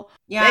horrible.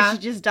 Yeah. That she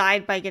just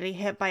died by getting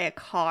hit by a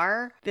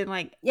car. Then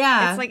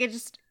yeah, it's like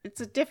it's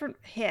a different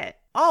hit.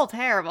 All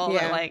terrible.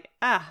 Yeah.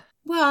 But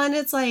Well, and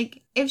it's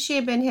like, if she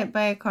had been hit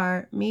by a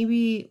car,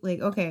 maybe,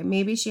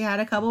 maybe she had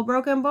a couple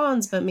broken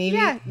bones, but maybe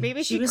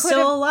she was could still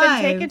have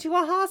alive. been taken to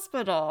a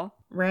hospital.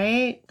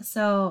 Right?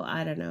 So,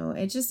 I don't know.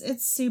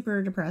 It's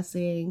super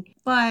depressing.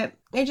 But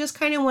I just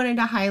kind of wanted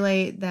to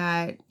highlight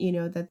that,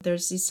 that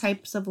there's these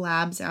types of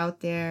labs out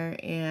there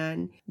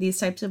and these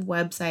types of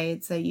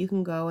websites that you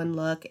can go and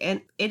look. And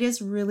it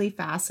is really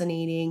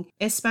fascinating,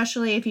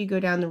 especially if you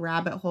go down the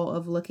rabbit hole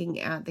of looking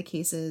at the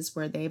cases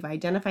where they've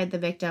identified the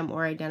victim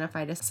or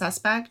identified a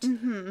suspect.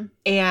 Mm-hmm.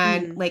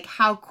 And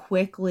how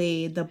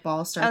quickly the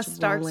ball starts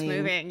rolling.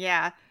 Moving.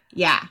 Yeah.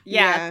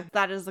 Yeah.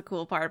 That is the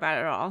cool part about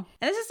it all.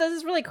 And this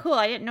is really cool.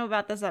 I didn't know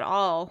about this at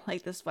all,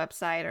 like this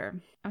website, or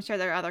I'm sure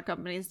there are other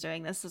companies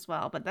doing this as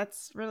well, but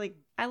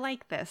I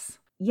like this.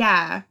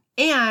 Yeah.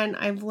 And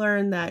I've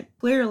learned that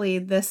clearly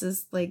this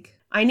is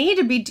I need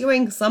to be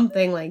doing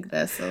something like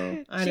this. So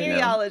I don't know.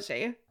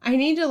 Genealogy. I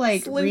need to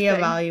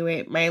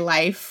reevaluate my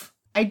life.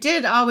 I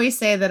did always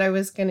say that I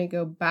was going to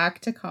go back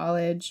to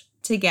college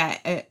to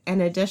get an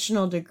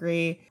additional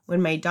degree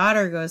when my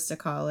daughter goes to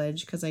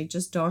college, because I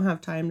just don't have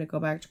time to go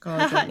back to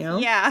college right now.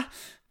 Yeah,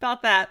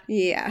 about that.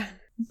 Yeah.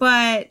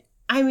 But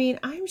I mean,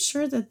 I'm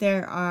sure that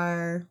there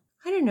are,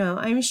 I don't know,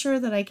 I'm sure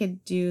that I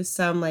could do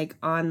some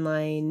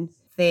online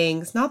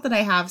things. Not that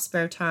I have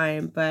spare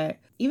time, but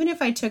even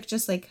if I took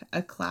just a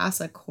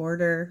class a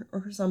quarter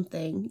or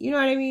something, you know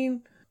what I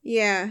mean?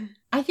 Yeah.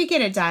 I could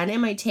get it done. It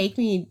might take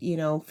me,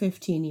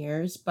 15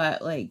 years,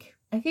 but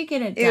I could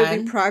get it done. It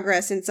would be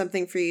progress and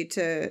something for you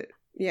to,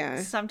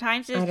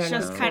 Sometimes it's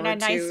just kind of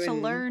nice to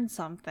learn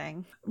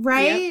something.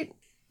 Right? Yep.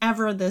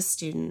 Ever this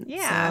student.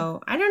 Yeah.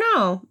 So, I don't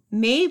know.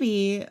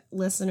 Maybe,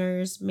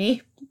 listeners,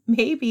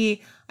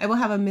 maybe I will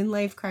have a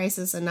midlife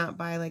crisis and not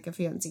buy a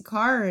fancy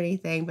car or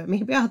anything, but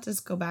maybe I'll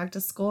just go back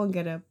to school and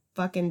get a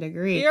fucking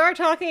degree. You're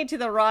talking to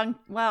the wrong,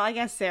 well, I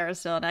guess Sarah's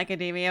still in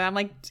academia. I'm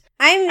in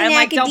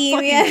academia. Don't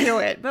fucking do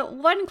it. But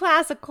one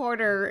class a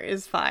quarter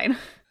is fine.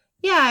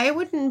 Yeah, it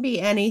wouldn't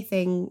be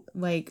anything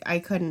I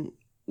couldn't,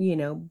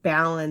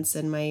 balance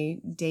in my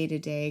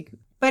day-to-day.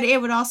 But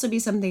it would also be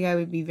something I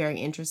would be very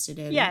interested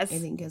in, yes. I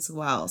think, as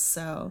well.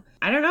 So,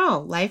 I don't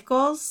know. Life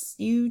goals?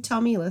 You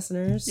tell me,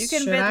 listeners. You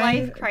can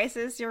midlife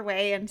crisis your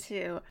way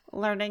into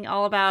learning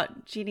all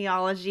about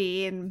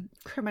genealogy and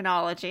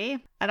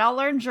criminology. And I'll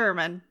learn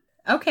German.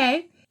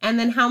 Okay. And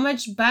then how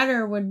much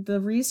better would the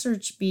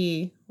research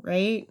be,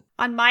 right?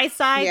 On my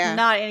side,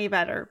 not any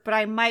better. But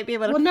I might be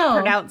able to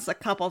pronounce a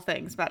couple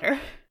things better.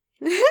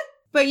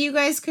 But you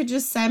guys could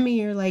just send me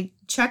your,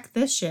 check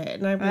this shit.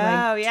 And I'd be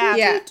oh,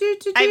 yeah.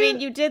 I mean,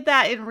 you did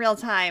that in real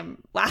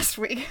time last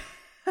week.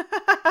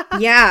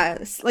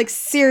 Yeah.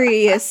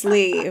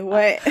 Seriously.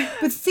 What?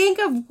 But think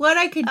of what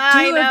I could do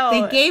if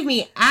they gave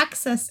me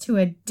access to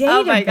a database.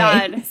 Oh, my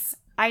God.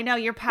 I know.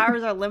 Your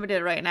powers are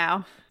limited right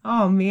now.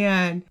 Oh,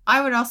 man.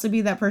 I would also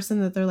be that person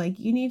that they're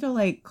you need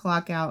to,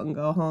 clock out and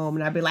go home.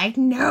 And I'd be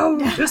no,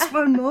 just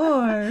one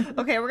more.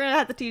 Okay, we're going to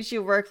have to teach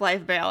you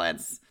work-life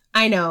balance.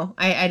 I know.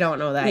 I don't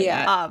know that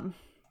yet.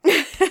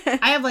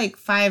 I have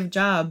 5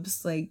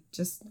 jobs,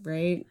 just,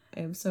 right? I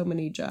have so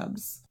many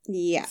jobs.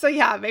 Yeah. So,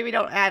 maybe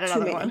don't add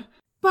another one.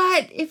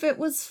 But if it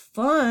was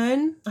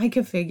fun, I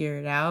could figure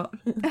it out.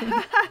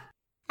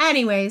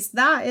 Anyways,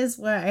 that is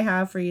what I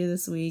have for you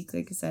this week.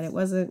 Like I said, it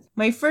wasn't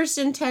my first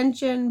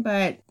intention,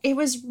 but it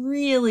was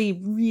really,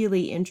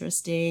 really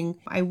interesting.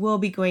 I will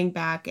be going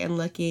back and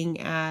looking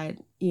at,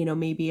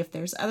 maybe if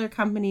there's other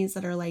companies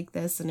that are like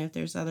this and if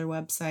there's other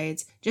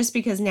websites, just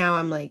because now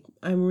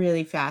I'm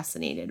really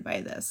fascinated by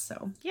this.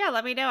 So yeah,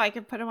 let me know. I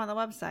can put them on the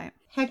website.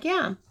 Heck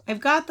yeah.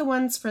 I've got the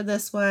ones for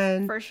this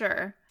one. For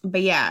sure.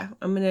 But yeah,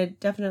 I'm going to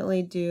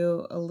definitely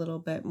do a little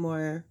bit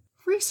more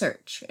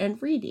research and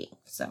reading.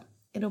 So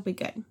it'll be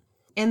good.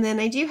 And then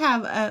I do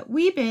have a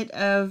wee bit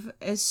of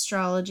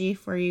astrology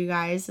for you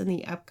guys in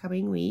the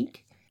upcoming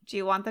week. Do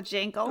you want the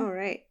jingle? All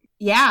right.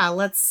 Yeah,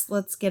 let's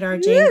get our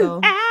jingle.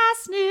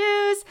 Ass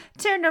news.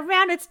 Turn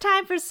around. It's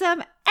time for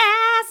some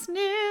ass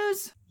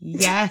news.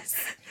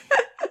 Yes.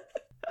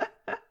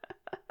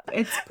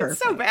 It's perfect. It's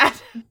so bad.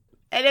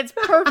 And it's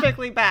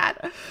perfectly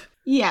bad.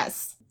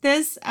 Yes.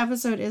 This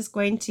episode is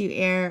going to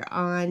air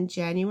on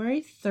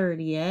January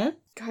 30th.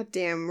 God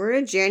damn, where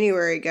did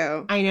January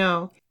go? I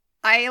know.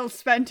 I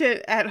spent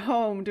it at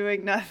home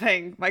doing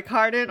nothing. My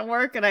car didn't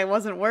work and I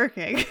wasn't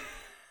working.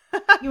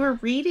 You were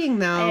reading,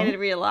 though. I didn't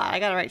read a lot. I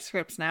gotta write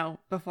scripts now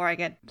before I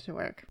get to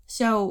work.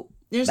 So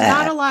there's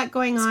not a lot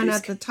going on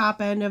at the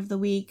top end of the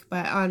week,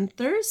 but on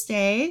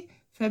Thursday,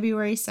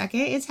 February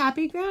 2nd, it's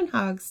Happy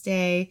Groundhog's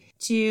Day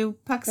to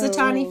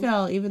Puxatawny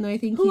Phil, even though I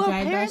think he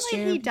died last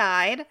year. Apparently he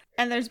died,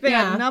 and there's been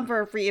a number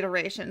of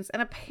reiterations,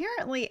 and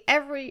apparently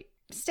every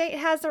state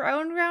has their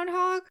own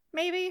groundhog,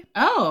 maybe?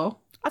 Oh.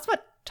 That's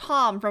what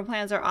Tom from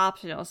Plans Are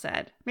Optional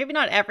said. Maybe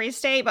not every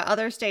state, but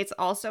other states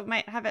also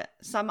might have it.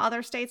 Some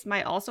other states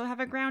might also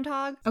have a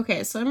groundhog.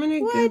 Okay, so I'm going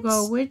to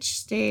Google which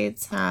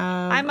states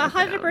have I'm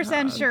 100%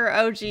 groundhog. sure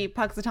OG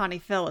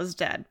Puxatawny Phil is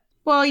dead.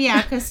 Well,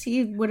 yeah, because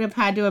he would have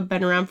had to have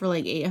been around for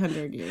like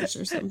 800 years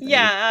or something.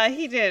 Yeah,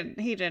 he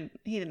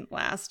didn't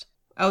last.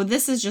 Oh,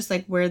 this is just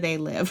like where they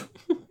live.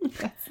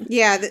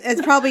 Yeah,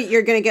 it's probably,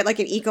 you're going to get like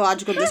an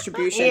ecological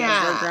distribution of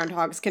where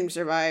groundhogs can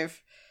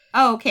survive.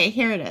 Oh, okay,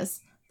 here it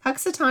is.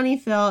 Puxatawny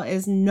Phil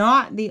is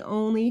not the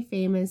only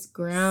famous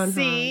groundhog.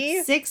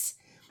 See? 6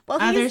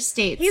 other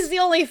states. He's the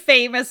only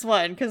famous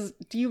one, because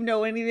do you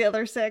know any of the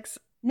other 6?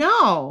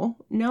 No,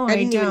 I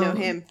didn't don't. even know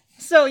him.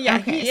 So yeah,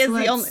 Okay, he is so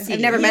the only. see.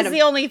 I've never met him.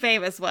 He's the only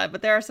famous one,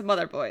 but there are some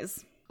other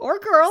boys or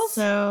girls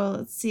So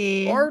let's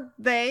see. or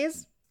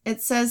theys.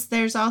 It says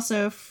there's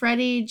also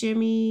Freddie,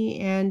 Jimmy,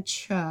 and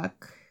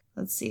Chuck.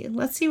 Let's see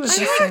what I this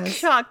heard says.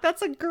 Chuck.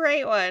 That's a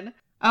great one.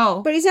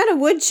 Oh, But he's not a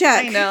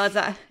woodchuck. I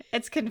know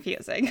it's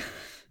confusing.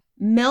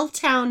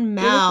 Milltown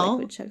Mel like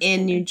woodchucks, in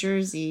kinda. New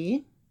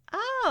Jersey.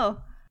 Oh,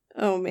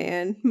 Oh,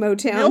 man.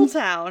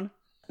 Motown?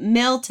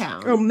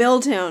 Milltown. Oh,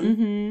 Milltown.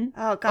 Mm-hmm.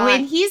 Oh Oh, God,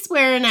 and he's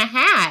wearing a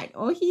hat.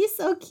 Oh, he's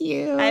so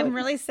cute. I'm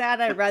really sad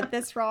I read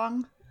this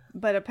wrong.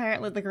 But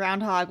apparently the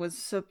groundhog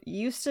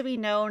used to be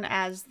known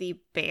as the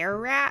bear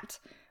rat,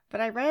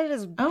 but I read it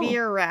as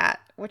beer rat,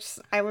 which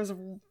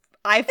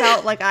I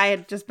felt like I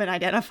had just been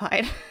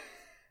identified.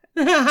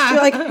 You're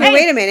like, hey,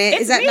 wait a minute.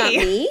 it's Is that me. not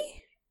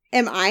me?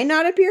 Am I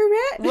not a beer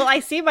rat? Will I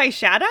see my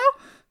shadow?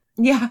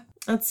 Yeah.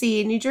 Let's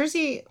see. New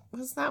Jersey.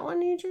 Was that one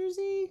New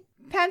Jersey?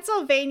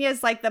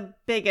 Pennsylvania's like the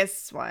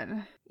biggest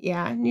one.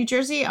 Yeah. New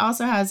Jersey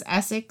also has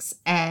Essex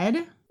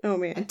Ed. Oh,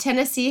 man.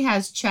 Tennessee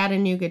has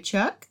Chattanooga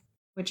Chuck,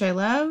 which I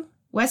love.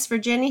 West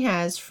Virginia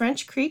has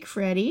French Creek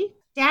Freddy.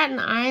 Staten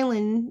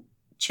Island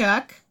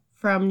Chuck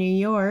from New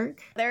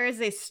York. There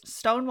is a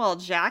Stonewall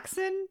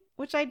Jackson,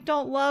 which I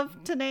don't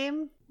love to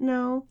name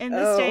No. in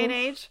this day and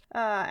age,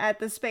 at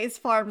the Space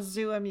Farm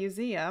Zoo and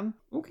Museum.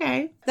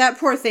 Okay. That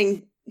poor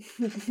thing,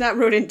 that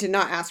rodent did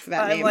not ask for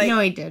that name. No,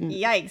 he didn't.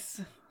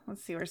 Yikes.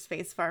 Let's see where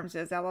Space Farms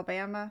is.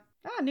 Alabama?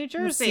 New Let's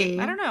Jersey. see.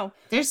 I don't know.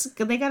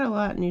 They got a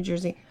lot in New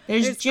Jersey.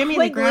 There's Jimmy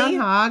Quigley. the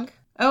Groundhog.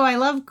 Oh, I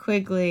love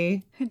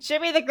Quigley.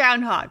 Jimmy the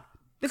Groundhog.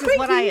 This is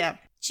what I am.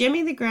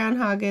 Jimmy the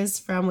Groundhog is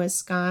from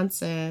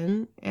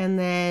Wisconsin. And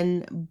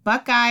then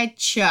Buckeye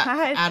Chuck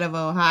God. out of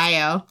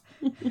Ohio.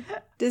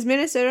 Does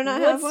Minnesota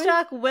not have one?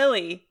 Woodstock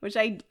Willie, which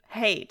I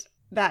hate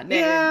that name.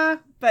 Yeah.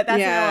 But that's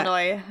Yeah. in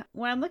Illinois.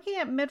 When I'm looking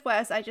at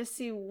Midwest, I just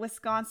see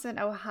Wisconsin,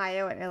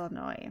 Ohio, and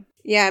Illinois.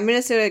 Yeah,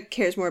 Minnesota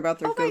cares more about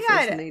their Oh my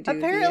gophers than they God. do.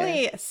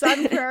 Apparently,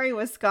 Sun Prairie,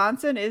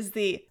 Wisconsin is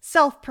the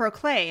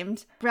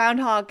self-proclaimed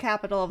groundhog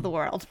capital of the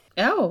world.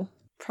 Oh.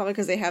 Probably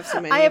because they have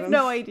so many I of have them.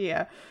 no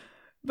idea.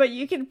 But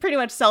you can pretty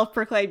much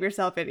self-proclaim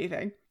yourself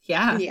anything.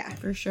 Yeah. Yeah.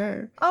 For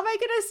sure. Oh my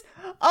goodness.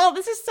 Oh,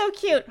 this is so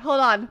cute. Hold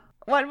on.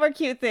 One more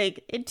cute thing.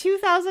 In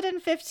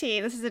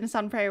 2015, this is in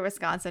Sun Prairie,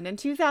 Wisconsin. In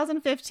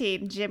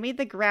 2015, Jimmy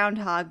the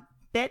Groundhog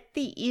bit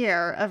the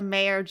ear of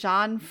Mayor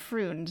John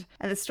Freund,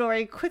 and the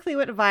story quickly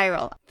went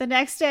viral. The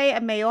next day, a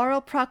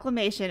mayoral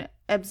proclamation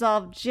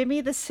absolved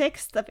Jimmy the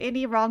Sixth of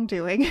any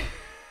wrongdoing.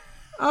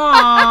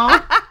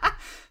 Aw.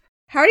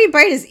 How did he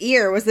bite his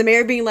ear? Was the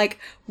mayor being like,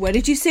 what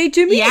did you say,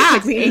 Jimmy? Yeah,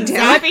 Like, leaning down?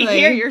 Let me exactly.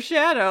 hear your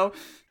shadow.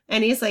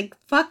 And he's like,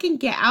 fucking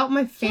get out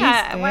my face,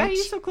 Yeah, bitch. why are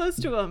you so close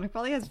to him? He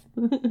probably has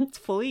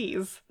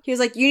fleas. He was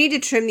like, you need to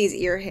trim these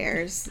ear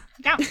hairs.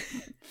 No.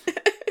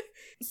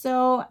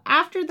 So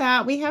after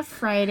that, we have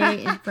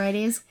Friday, and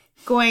Friday is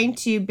going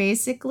to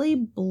basically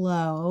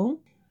blow.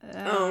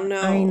 Oh,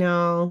 no. I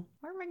know.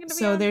 Where am I going to be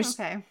So on? there's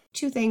Okay.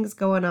 2 things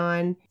going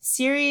on.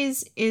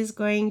 Ceres is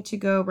going to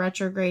go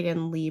retrograde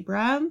in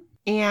Libra.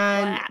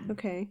 And Blah.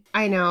 Okay.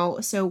 I know.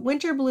 So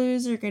winter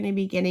blues are going to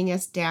be getting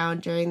us down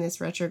during this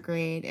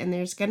retrograde. And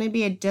there's going to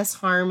be a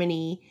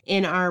disharmony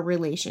in our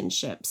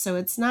relationships. So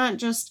it's not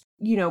just,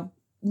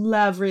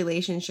 love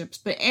relationships,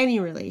 but any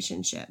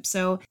relationship.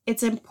 So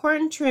it's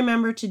important to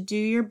remember to do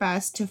your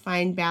best to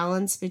find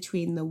balance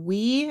between the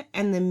we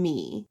and the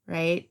me,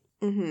 right?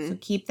 Mm-hmm. So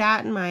keep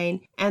that in mind.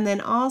 And then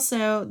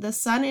also the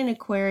sun in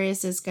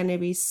Aquarius is going to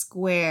be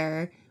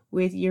square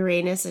with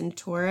Uranus and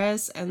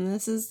Taurus. And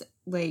this is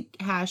like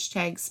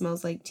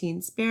 #smells like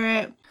teen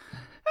spirit.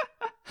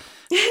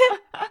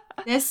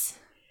 This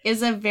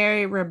is a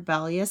very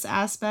rebellious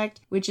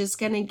aspect, which is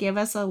going to give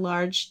us a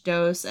large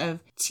dose of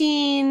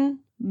teen,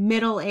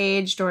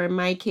 middle-aged, or in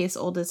my case,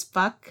 old as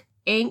fuck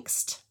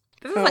angst.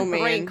 This is Oh, a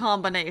great man.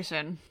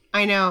 combination.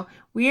 I know.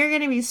 We are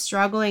going to be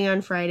struggling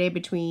on Friday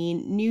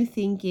between new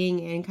thinking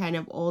and kind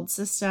of old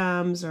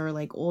systems or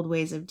like old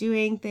ways of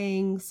doing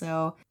things.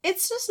 So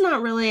it's just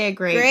not really a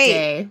great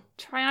day.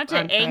 Try not to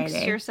on angst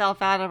Friday.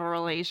 yourself out of a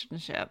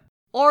relationship.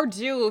 Or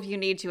do if you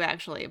need to,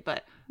 actually.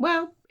 But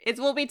Well, it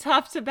will be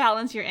tough to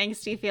balance your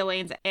angsty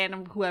feelings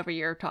and whoever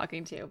you're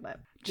talking to. But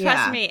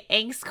trust Yeah. me,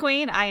 angst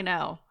queen, I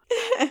know.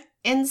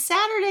 and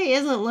Saturday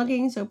isn't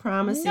looking so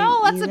promising.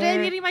 No, that's the day I'm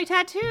either. getting my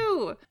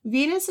tattoo.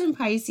 Venus in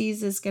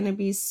Pisces is going to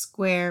be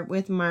square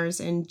with Mars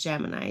in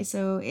Gemini.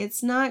 So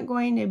it's not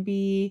going to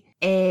be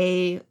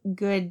a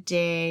good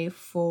day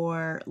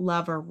for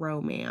love or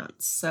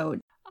romance. So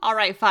All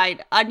right, fine.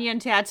 Onion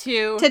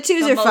tattoo.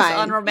 Tattoos the are most fine.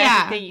 unromantic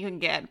Yeah. thing you can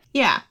get.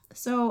 yeah,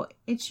 so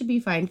it should be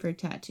fine for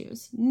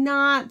tattoos.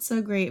 Not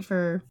so great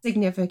for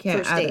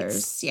significant First dates.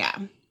 others. Yeah.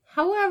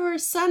 However,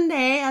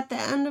 Sunday at the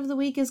end of the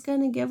week is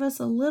going to give us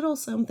a little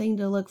something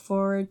to look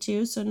forward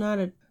to. So not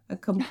a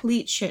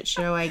complete shit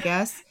show, I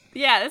guess.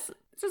 Yeah, this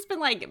has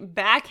been like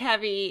back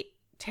heavy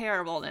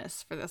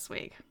terribleness for this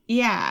week.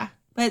 Yeah.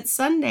 But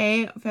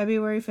Sunday,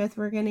 February 5th,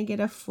 we're going to get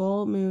a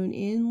full moon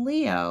in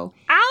Leo.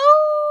 Ow!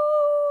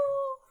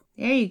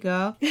 There you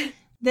go.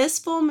 This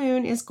full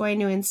moon is going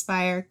to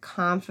inspire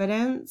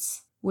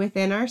confidence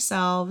within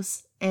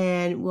ourselves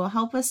and will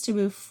help us to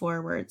move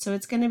forward. So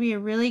it's going to be a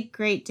really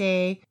great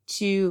day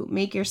to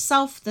make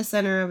yourself the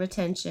center of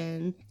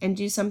attention and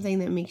do something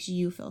that makes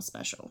you feel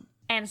special.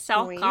 And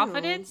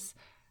self-confidence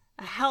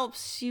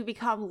helps you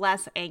become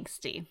less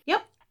angsty.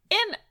 Yep.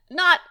 And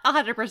not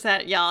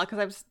 100%, y'all, because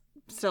I'm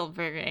still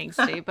very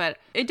angsty, but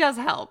it does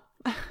help.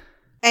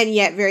 And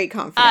yet very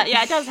confident.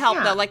 Yeah, it does help,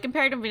 Yeah. though. Like,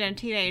 compared to being a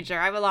teenager,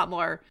 I have a lot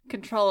more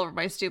control over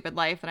my stupid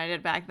life than I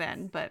did back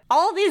then. But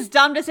all these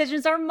dumb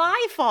decisions are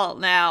my fault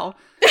now.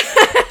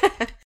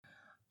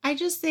 I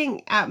just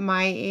think at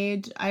my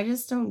age, I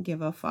just don't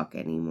give a fuck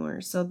anymore.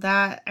 So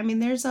that, I mean,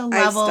 there's a I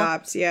level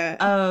stopped, yeah.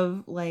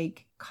 of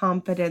like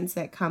confidence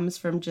that comes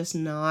from just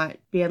not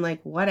being like,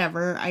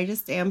 whatever, I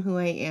just am who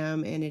I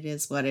am and it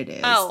is what it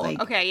is. Oh, like,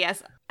 okay,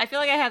 yes. I feel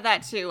like I have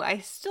that, too. I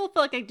still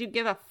feel like I do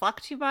give a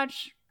fuck too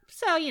much.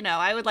 So, you know,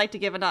 I would like to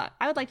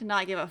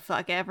not give a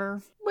fuck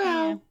ever.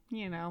 Well,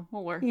 Yeah, you know,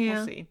 we'll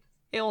yeah. see.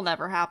 It'll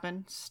never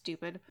happen.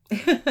 Stupid.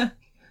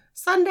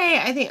 Sunday,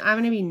 I think I'm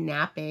going to be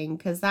napping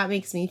because that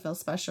makes me feel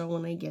special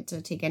when I get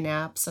to take a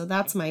nap. So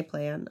that's my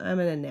plan. I'm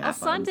going to nap. On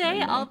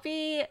Sunday, I'll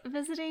be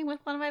visiting with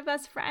one of my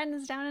best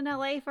friends down in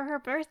LA for her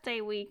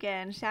birthday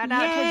weekend. Shout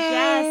out to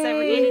Jess, and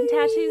we're getting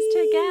tattoos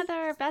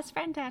together. Best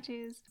friend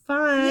tattoos.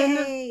 Fun.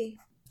 Yay.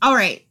 All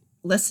right,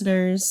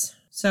 listeners.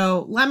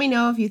 So let me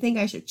know if you think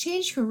I should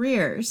change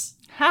careers.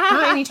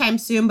 Not anytime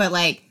soon, but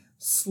like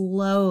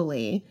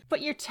slowly. Put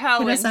your toe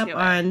Hit us up into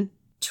it. on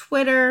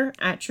Twitter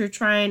at True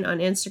Trine, on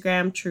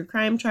Instagram, True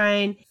Crime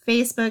Trine,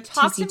 Facebook,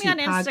 Talk TCT to me on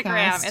Instagram.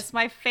 Podcast. It's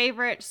my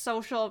favorite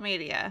social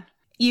media.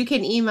 You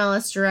can email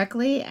us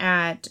directly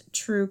at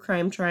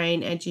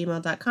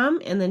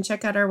truecrimetrine@gmail.com and then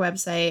check out our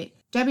website,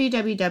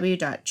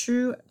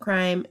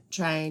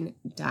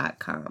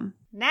 www.truecrimetrine.com.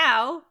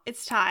 Now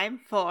it's time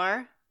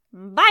for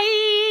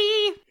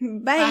bye! Bye.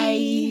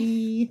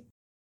 Bye.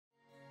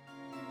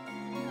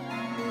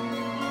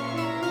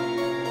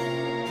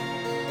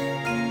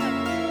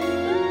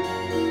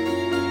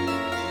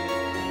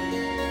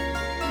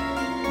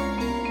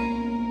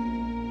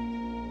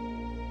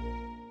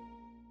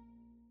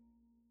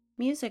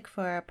 Music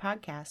for our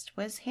podcast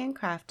was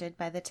handcrafted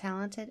by the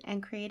talented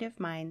and creative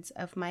minds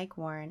of Mike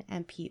Warren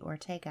and Pete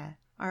Ortega.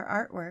 Our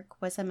artwork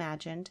was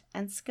imagined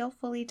and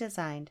skillfully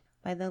designed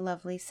by the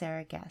lovely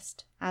Sarah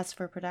Guest. As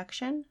for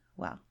production,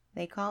 well,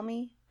 they call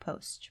me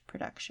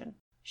post-production.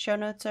 Show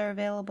notes are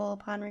available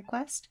upon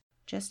request.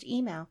 Just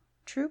email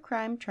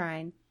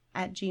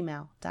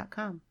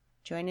truecrimetrine@gmail.com.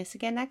 Join us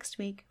again next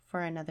week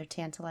for another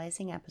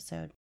tantalizing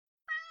episode.